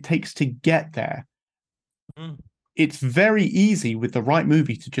how long it takes to get there. it's very easy with the right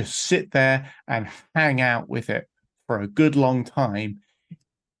movie to just sit there and hang out with it for a good long time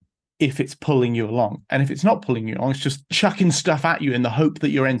if it's pulling you along. And if it's not pulling you along, it's just chucking stuff at you in the hope that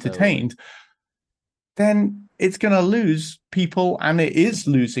you're entertained, then it's going to lose people, and it is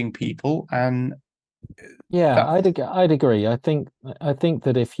losing people. And yeah, I'd agree. I think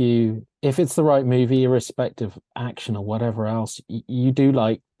that if it's the right movie, irrespective of action or whatever else, you do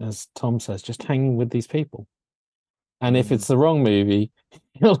like, as Tom says, just hanging with these people. And if it's the wrong movie,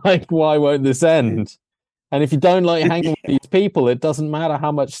 you're like, why won't this end? And if you don't like hanging with these people, it doesn't matter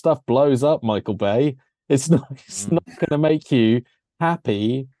how much stuff blows up, Michael Bay. It's not going to make you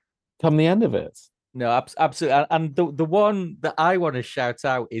happy come the end of it. No, absolutely. And the one that I want to shout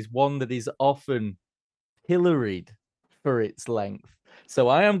out is one that is often pilloried for its length. So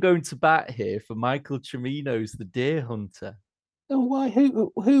I am going to bat here for Michael Cimino's The Deer Hunter. Oh, why?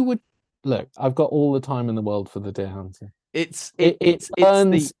 Who would look? I've got all the time in the world for The Deer Hunter. It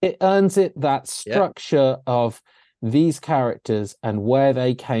earns it that structure of these characters and where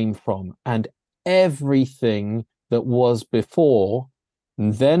they came from and everything that was before,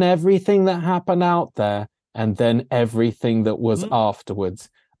 and then everything that happened out there, and then everything that was afterwards.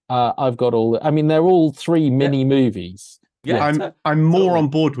 I've got all. I mean, they're all three mini movies. Yeah, I'm more on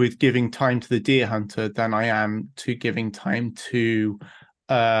board with giving time to The Deer Hunter than I am to giving time to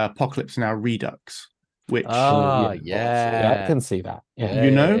Apocalypse Now Redux. Which I can see that.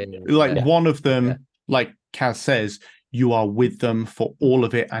 One of them, like Kaz says, you are with them for all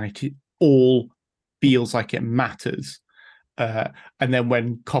of it, and it all feels like it matters. And then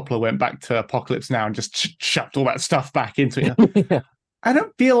when Coppola went back to Apocalypse Now and just shoved all that stuff back into it, I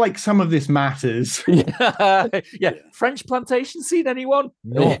don't feel like some of this matters. French plantation scene, anyone?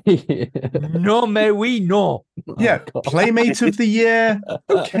 No. No, mais oui, no. Yeah, Playmate of the Year.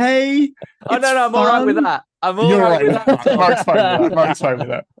 Okay. No, I'm all right with that. I'm all right with that. Mark's fine with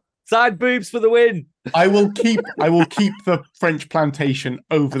that. Side boobs for the win. I will keep the French plantation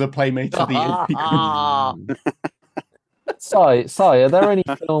over the Playmate of the Year. Sorry, are there any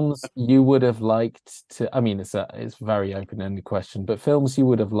films you would have liked to? I mean, it's a very open-ended question, but films you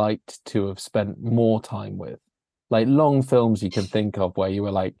would have liked to have spent more time with, like long films you can think of where you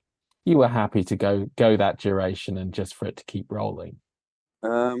were happy to go that duration and just for it to keep rolling.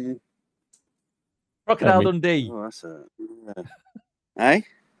 Crocodile Dundee. Oh, that's hey?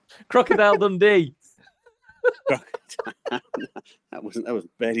 Crocodile Dundee. That was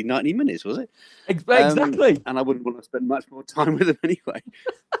barely 90 minutes, was it? Exactly. And I wouldn't want to spend much more time with them anyway.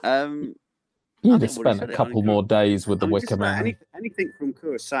 You'd have spent a couple more days with the Wicker Man. Anything from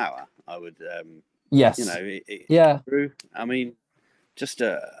Kurosawa, I would. Yes. I mean, just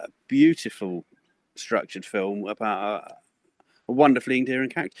a beautiful, structured film about a wonderfully endearing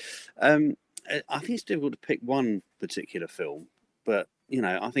character. I think it's difficult to pick one particular film, but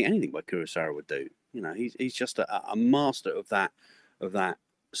I think anything by Kurosawa would do. He's just a master of that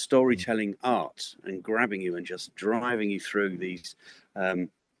storytelling art and grabbing you and just driving you through these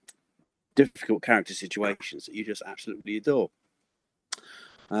difficult character situations that you just absolutely adore.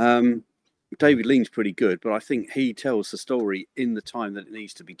 David Lean's pretty good, but I think he tells the story in the time that it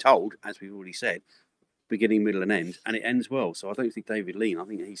needs to be told, as we've already said, beginning, middle, and end, and it ends well. So I don't think David Lean. I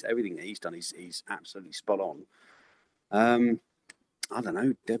think everything that he's done. He's absolutely spot on. I don't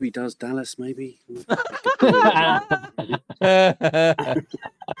know. Debbie Does Dallas, maybe.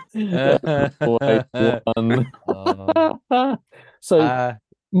 So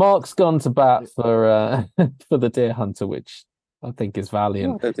Mark's gone to bat for The Deer Hunter, which I think is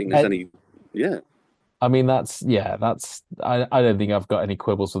valiant. I don't think there's any. Yeah. I mean, that's. I don't think I've got any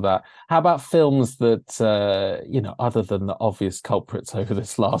quibbles with that. How about films that other than the obvious culprits over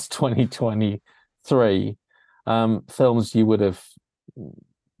this last 2023, films you would have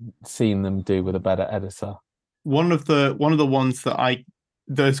seen them do with a better editor? One of the ones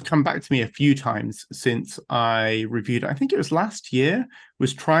that's come back to me a few times since I reviewed it, I think it was last year,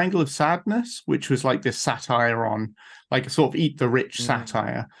 was Triangle of Sadness, which was like this satire on, like a sort of Eat the Rich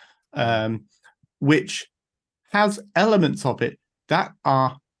satire, which has elements of it that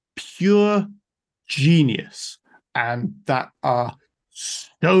are pure genius and that are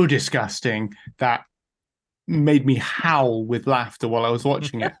so disgusting that made me howl with laughter while I was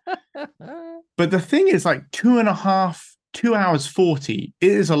watching it. But the thing is, like 2 hours 40,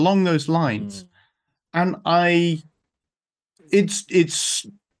 it is along those lines. And it's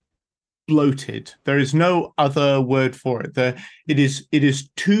bloated. There is no other word for it. It is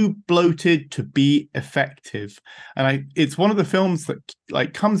too bloated to be effective. And it's one of the films that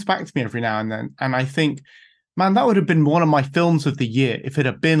like comes back to me every now and then. And I think, Man, that would have been one of my films of the year. If it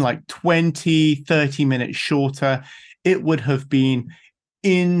had been like 20, 30 minutes shorter, it would have been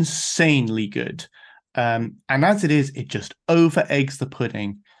insanely good. And as it is, it just over eggs the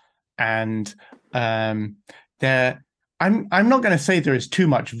pudding. And I'm not going to say there is too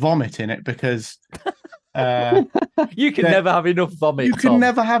much vomit in it, because you can never have enough vomit. You can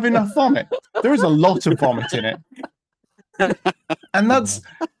never have enough vomit. There is a lot of vomit in it. And that's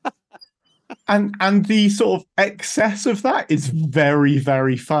and the sort of excess of that is very,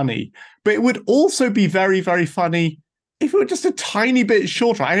 very funny. But it would also be very, very funny if it were just a tiny bit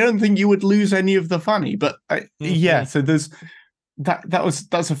shorter. I don't think you would lose any of the funny. But yeah, so there's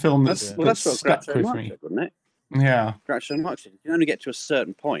that's a film that's what stuck Groucho with Marx me. said, wasn't it? Yeah, Groucho Marx said, you can only get to a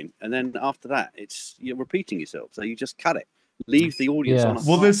certain point, and then after that, you're repeating yourself. So you just cut it, leave the audience on a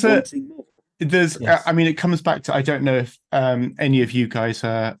well, high, wanting more. Yes. I mean, it comes back to, I don't know if any of you guys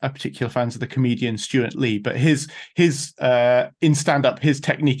are particular fans of the comedian Stuart Lee, but his in stand-up, his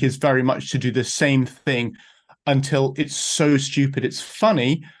technique is very much to do the same thing until it's so stupid it's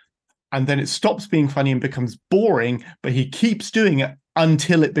funny, and then it stops being funny and becomes boring, but he keeps doing it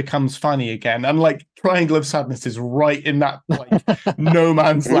until it becomes funny again. And like Triangle of Sadness is right in that like no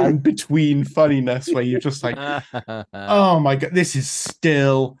man's land between funniness, where you're just like, oh my God, this is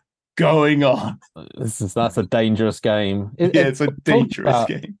still going on. That's a dangerous game. It's a dangerous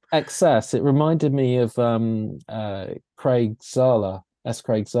game. Excess. It reminded me of Craig Zahler,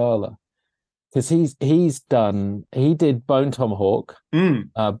 Craig Zahler, because he did Bone Tomahawk,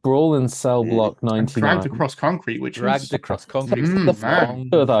 Brawl in Cell Block 99, Dragged Across Concrete, which Dragged Across Concrete. The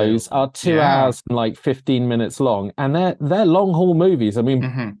two of those are 2 hours and like 15 minutes long, and they're long haul movies. I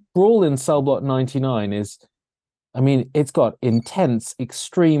mean, Brawl in Cell Block 99 is, I mean, it's got intense,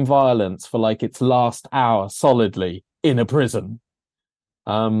 extreme violence for like its last hour solidly in a prison.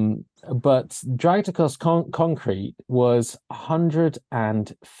 But Dragged Across Concrete was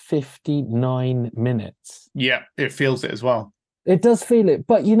 159 minutes. Yeah, it feels it as well. It does feel it.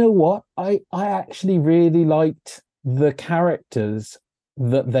 But you know what? I actually really liked the characters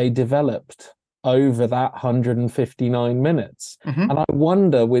that they developed over that 159 minutes. And I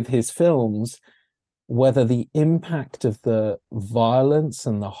wonder with his films whether the impact of the violence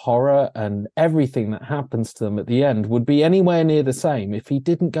and the horror and everything that happens to them at the end would be anywhere near the same if he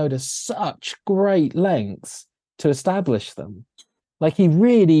didn't go to such great lengths to establish them. Like, he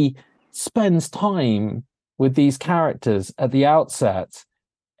really spends time with these characters at the outset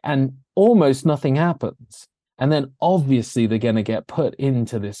and almost nothing happens. And then obviously they're going to get put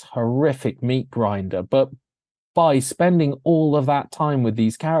into this horrific meat grinder. But by spending all of that time with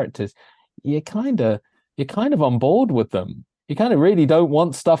these characters, you're kind of on board with them. You kind of really don't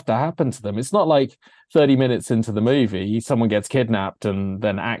want stuff to happen to them. It's not like 30 minutes into the movie, someone gets kidnapped and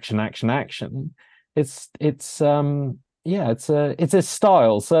then action. It's a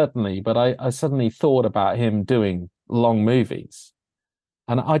style, certainly, but I suddenly thought about him doing long movies,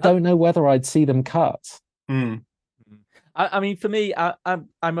 and I don't know whether I'd see them cut. I mean, for me,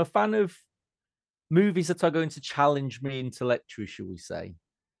 I'm a fan of movies that are going to challenge me intellectually, shall we say.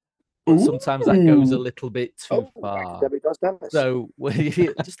 But sometimes that goes a little bit too far. Debbie Does Dallas. So,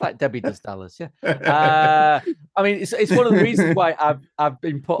 just like Debbie Does Dallas, yeah. I mean, it's one of the reasons why I've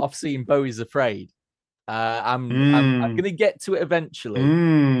been put off seeing Bowie's Afraid. I'm going to get to it eventually,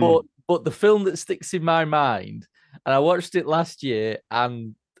 but the film that sticks in my mind, and I watched it last year,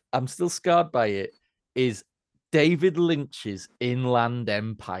 and I'm still scarred by it, is David Lynch's Inland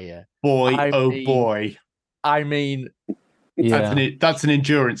Empire. Boy. I mean. Yeah. That's an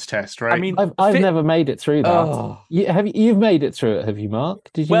endurance test, right? I mean, I've never made it through that. You've made it through it, have you, Mark?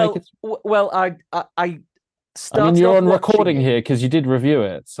 Did you make it? Well, I mean, you're on recording here because you did review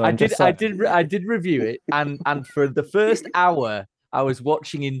it. So I did review it, and for the first hour, I was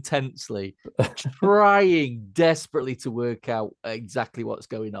watching intensely, trying desperately to work out exactly what's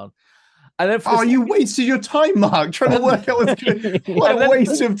going on. And then you wasted your time, Mark, trying to work out what a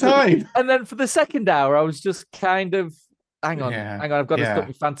waste of time. And then for the second hour, I was just kind of. Hang on. I've got to stop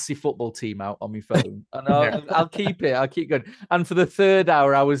my fantasy football team out on my phone, and I'll keep it. I'll keep going. And for the third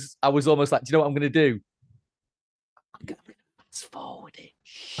hour, I was almost like, do you know what I'm going to do? I'm going to fast forward it.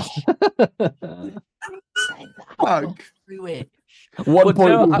 Through it.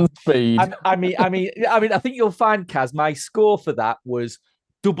 1.1 speed. I mean, I think you'll find, Kaz, my score for that was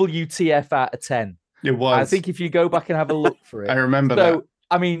WTF out of 10. It was. I think if you go back and have a look for it, I remember that.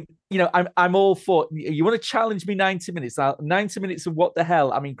 I mean, you know, I'm all for, you want to challenge me 90 minutes. Now, 90 minutes of what the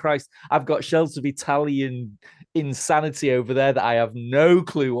hell? I mean, Christ, I've got shelves of Italian insanity over there that I have no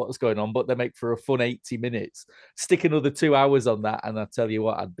clue what's going on, but they make for a fun 80 minutes. Stick another 2 hours on that, and I tell you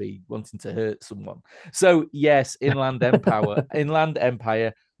what, I'd be wanting to hurt someone. So yes, Inland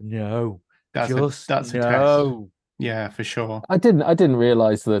Empire, no. That's just a test. no. Yeah, for sure. I didn't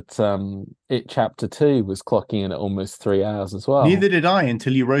realize that It Chapter 2 was clocking in at almost 3 hours as well. Neither did I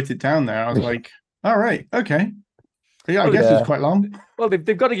until you wrote it down there. I was like, all right, okay. Yeah, I guess it's quite long. Well,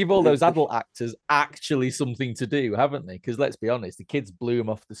 they've got to give all those adult actors actually something to do, haven't they? Because let's be honest, the kids blew them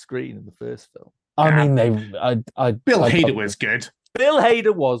off the screen in the first film. I mean, Bill Hader was good. Bill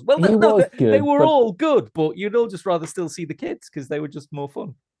Hader was. Well, He was good, they were but- all good, but you'd all just rather still see the kids because they were just more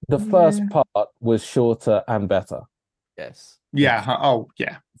fun. The first part was shorter and better. Yes. Yeah. Oh,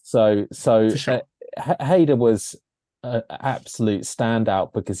 yeah. So For sure. Hader was an absolute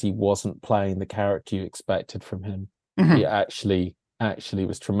standout because he wasn't playing the character you expected from him. Mhm. He actually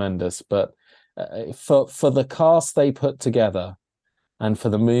was tremendous. But for the cast they put together, and for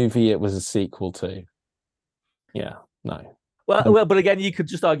the movie it was a sequel to, yeah, no. Well, but again, you could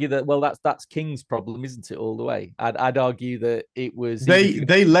just argue that. Well, that's King's problem, isn't it? All the way. I'd argue that it was.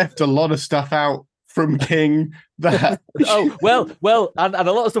 They left a lot of stuff out from King that. Oh well, and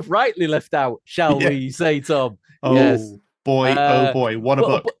a lot of stuff rightly left out. Shall we say, Tom? Oh Yes. boy! Oh boy! What a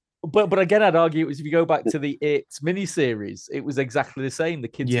book! But again, I'd argue it was if you go back to the It miniseries, it was exactly the same. The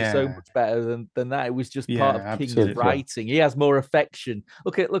kids were so much better than that. It was just part of King's absolutely. writing. He has more affection.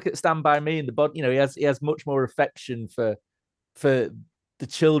 Look at Stand By Me and the body. You know, he has much more affection for the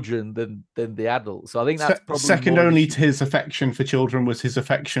children than the adults. So I think that's probably second more only to his affection for children was his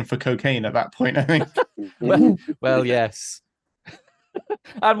affection for cocaine at that point, I think. well, yes.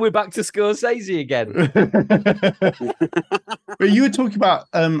 And we're back to Scorsese again. But you were talking about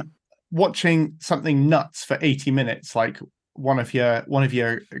watching something nuts for 80 minutes, like one of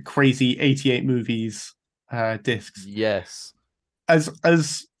your crazy 88 movies discs. Yes.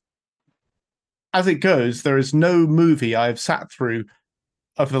 As it goes, there is no movie I've sat through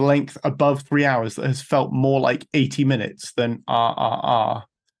of the length above 3 hours that has felt more like 80 minutes than RRR.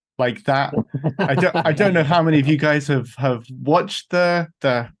 Like that. I don't know how many of you guys have watched the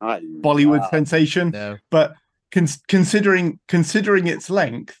Bollywood sensation, No. but considering its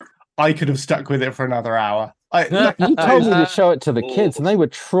length, I could have stuck with it for another hour. You told me to show it to the kids, and they were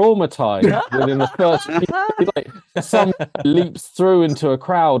traumatized within the first. Like, some leaps through into a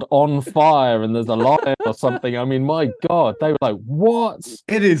crowd on fire, and there's a lion or something. I mean, my God, they were like, "What?"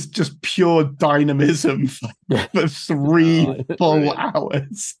 It is just pure dynamism for 3 full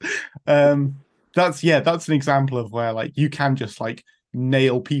hours. That's an example of where like you can just like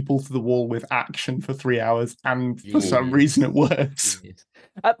nail people to the wall with action for 3 hours, and for some reason it works.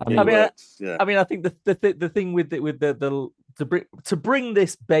 I mean, I think the thing with to bring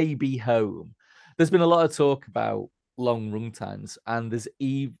this baby home, there's been a lot of talk about long run times, and there's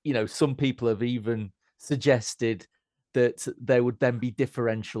some people have even suggested that there would then be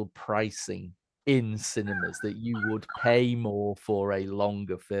differential pricing in cinemas, that you would pay more for a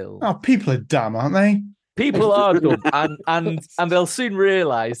longer film. Oh, people are dumb, aren't they? People are dumb, and they'll soon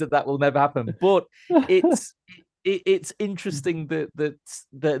realize that will never happen. But it's interesting that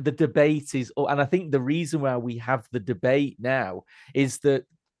the debate is, and I think the reason why we have the debate now is that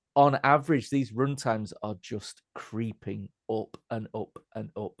on average these runtimes are just creeping up and up and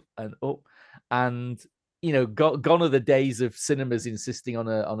up and up, and gone are the days of cinemas insisting on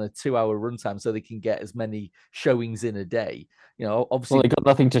a 2 hour runtime so they can get as many showings in a day. Obviously, well, they got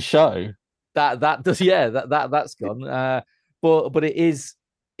nothing to show. That's gone. But it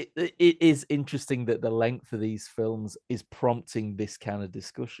is interesting that the length of these films is prompting this kind of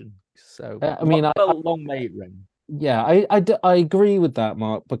discussion. So I mean, long may it rain. Yeah, I agree with that,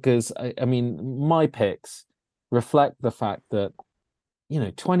 Mark, because I mean, my picks reflect the fact that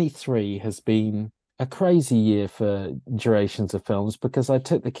 23 has been a crazy year for durations of films, because I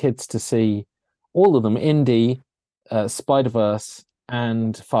took the kids to see all of them: Indy, Spider-Verse,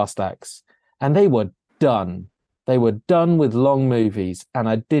 and Fast X, and they were done. They were done with long movies, and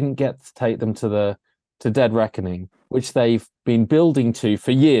I didn't get to take them to Dead Reckoning, which they've been building to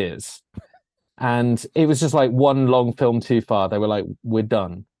for years. And it was just like one long film too far. They were like, "We're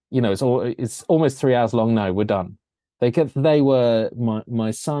done." It's almost 3 hours long. No, we're done.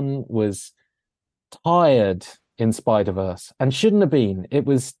 My son was tired in Spider-Verse, and shouldn't have been. It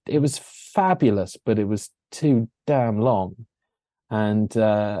was fabulous, but it was too damn long, and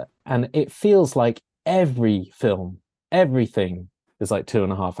it feels like every film, everything is like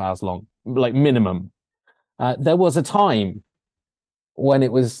 2.5 hours long, like minimum. There was a time when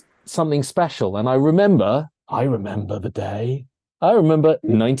it was something special, and I remember the day. I remember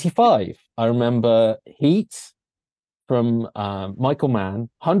 95. I remember Heat. from Michael Mann,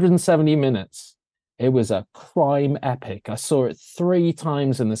 170 minutes. It was a crime epic. I saw it 3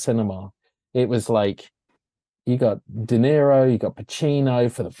 times in the cinema. It was like, you got De Niro, you got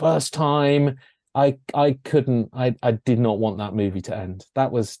Pacino for the first time. I did not want that movie to end.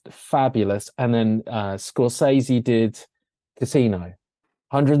 That was fabulous. And then Scorsese did Casino,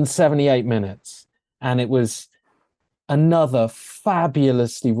 178 minutes. And it was another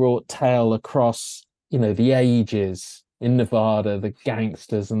fabulously wrought tale across, the ages in Nevada, the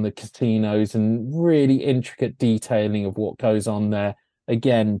gangsters and the casinos, and really intricate detailing of what goes on there.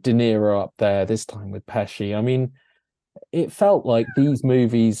 Again, De Niro up there, this time with Pesci. I mean, it felt like these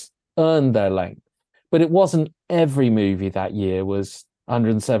movies earned their length, but it wasn't every movie that year was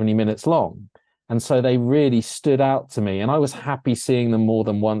 170 minutes long. And so they really stood out to me. And I was happy seeing them more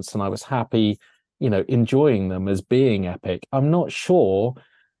than once, and I was happy, enjoying them as being epic. I'm not sure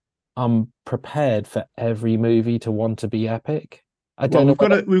I'm prepared for every movie to want to be epic. I don't know.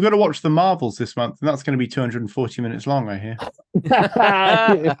 We've got to watch the Marvels this month, and that's going to be 240 minutes long, I hear.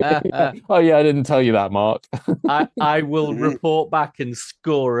 Oh yeah, I didn't tell you that, Mark. I will report back and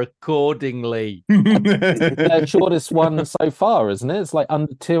score accordingly. The shortest one so far, isn't it? It's like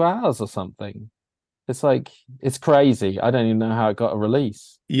under 2 hours or something. It's crazy. I don't even know how it got a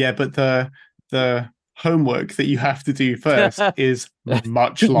release. Yeah, but the homework that you have to do first is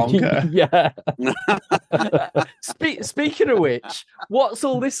much longer. Yeah. Speaking of which, what's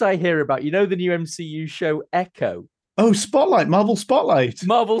all this I hear about? The new MCU show Echo? Oh, Spotlight, Marvel Spotlight.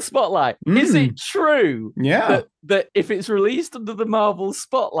 Marvel Spotlight. Is it true? Yeah. That if it's released under the Marvel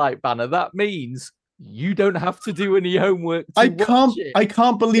Spotlight banner, that means you don't have to do any homework to watch it? I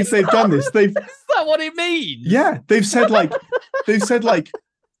can't believe they've done this. Is that what it means? Yeah, they've said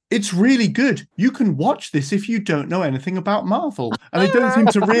it's really good. You can watch this if you don't know anything about Marvel. And they don't seem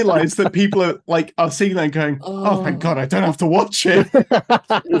to realize that people are seeing that and going, oh, thank God, I don't have to watch it.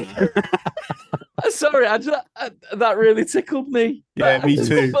 Sorry, that really tickled me. Yeah, me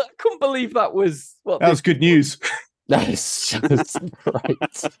too. I couldn't believe that was that was good news. That is just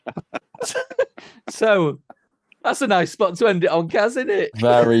right. So that's a nice spot to end it on, Kaz, isn't it?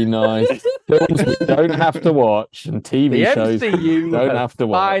 Very nice. Films we don't have to watch, and TV shows we don't have to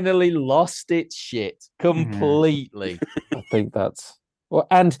watch. Finally lost its shit completely. I think that's well.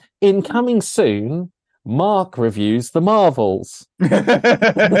 And in coming soon, Mark reviews the Marvels.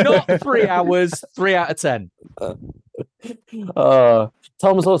 Not 3 hours, 3 out of 10.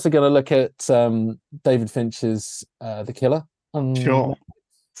 Tom's also going to look at David Fincher's The Killer. Sure.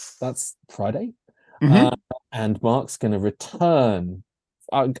 That's Friday. Mm-hmm. And Mark's going to return.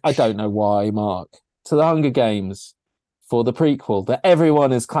 I don't know why, Mark, to the Hunger Games for the prequel that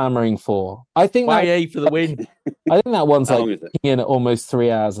everyone is clamoring for. I think YA for the win. I think that one's in at almost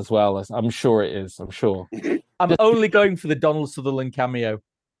 3 hours as well. I'm sure it is. I'm sure. I'm only going for the Donald Sutherland cameo.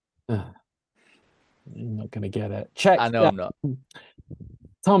 You're not going to get it. Check. I know I'm not.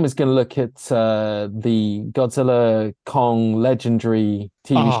 Tom is going to look at the Godzilla Kong legendary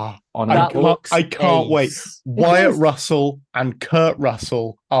TV show on I can't wait. Wyatt Russell and Kurt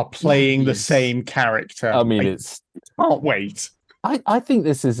Russell are playing the same character. I mean, can't wait. I think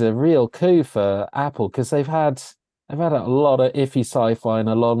this is a real coup for Apple because they've had a lot of iffy sci-fi and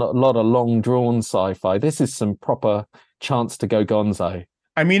a lot of long drawn sci-fi. This is some proper chance to go gonzo.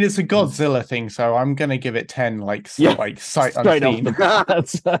 I mean, it's a Godzilla thing, so I'm gonna give it 10. Sight unseen.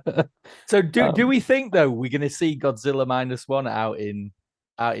 So, do we think though we're gonna see Godzilla -1 out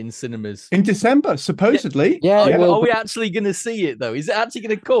in cinemas in December? Supposedly, yeah. Are we actually gonna see it though? Is it actually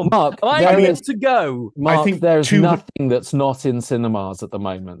gonna come? Mark, am I able to go? Mark, I think there's nothing that's not in cinemas at the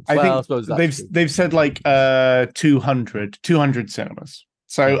moment. I suppose they've said 200 cinemas.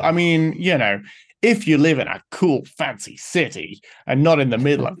 So I mean, if you live in a cool, fancy city and not in the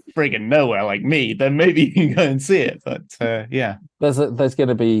middle of friggin' nowhere like me, then maybe you can go and see it. But yeah, there's going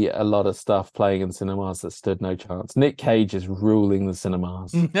to be a lot of stuff playing in cinemas that stood no chance. Nick Cage is ruling the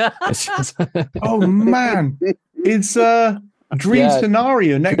cinemas. Oh man, it's a dream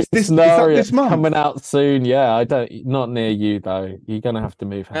scenario this month coming out soon. Yeah, not near you though. You're gonna have to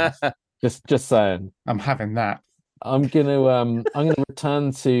move house. just saying. I'm having that. I'm gonna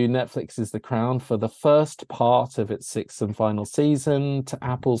return to Netflix's The Crown for the first part of its 6th and final season, to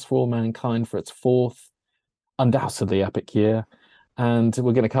Apple's For All Mankind for its 4th, undoubtedly epic year, and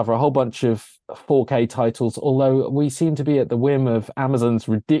we're going to cover a whole bunch of 4K titles. Although we seem to be at the whim of Amazon's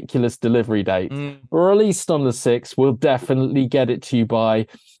ridiculous delivery date, released on the 6th, we'll definitely get it to you by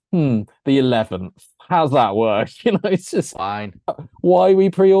the 11th. How's that work? It's just fine. Why we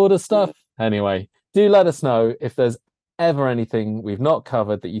pre-order stuff anyway. Do let us know if there's ever anything we've not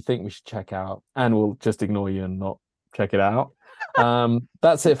covered that you think we should check out, and we'll just ignore you and not check it out.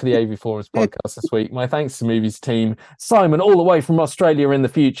 That's it for the AV Forums podcast this week. My thanks to Movies team. Simon, all the way from Australia in the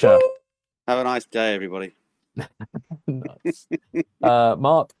future. Have a nice day, everybody. Nice.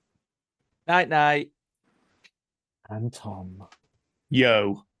 Mark. Night. And Tom.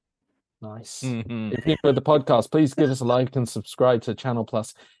 Yo. Nice. Mhm. If you enjoyed the podcast, please give us a like and subscribe to the channel.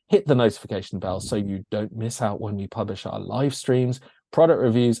 Plus, hit the notification bell so you don't miss out when we publish our live streams, product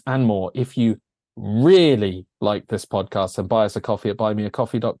reviews, and more. If you really like this podcast, then buy us a coffee at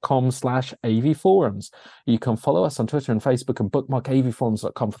buymeacoffee.com/avforums. You can follow us on Twitter and Facebook and bookmark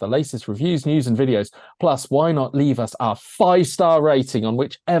avforums.com for the latest reviews, news, and videos. Plus, why not leave us a 5-star rating on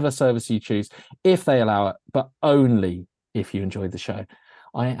whichever service you choose, if they allow it, but only if you enjoyed the show.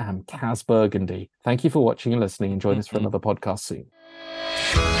 I am Kaz Burgundy. Thank you for watching and listening, and join us for another podcast soon.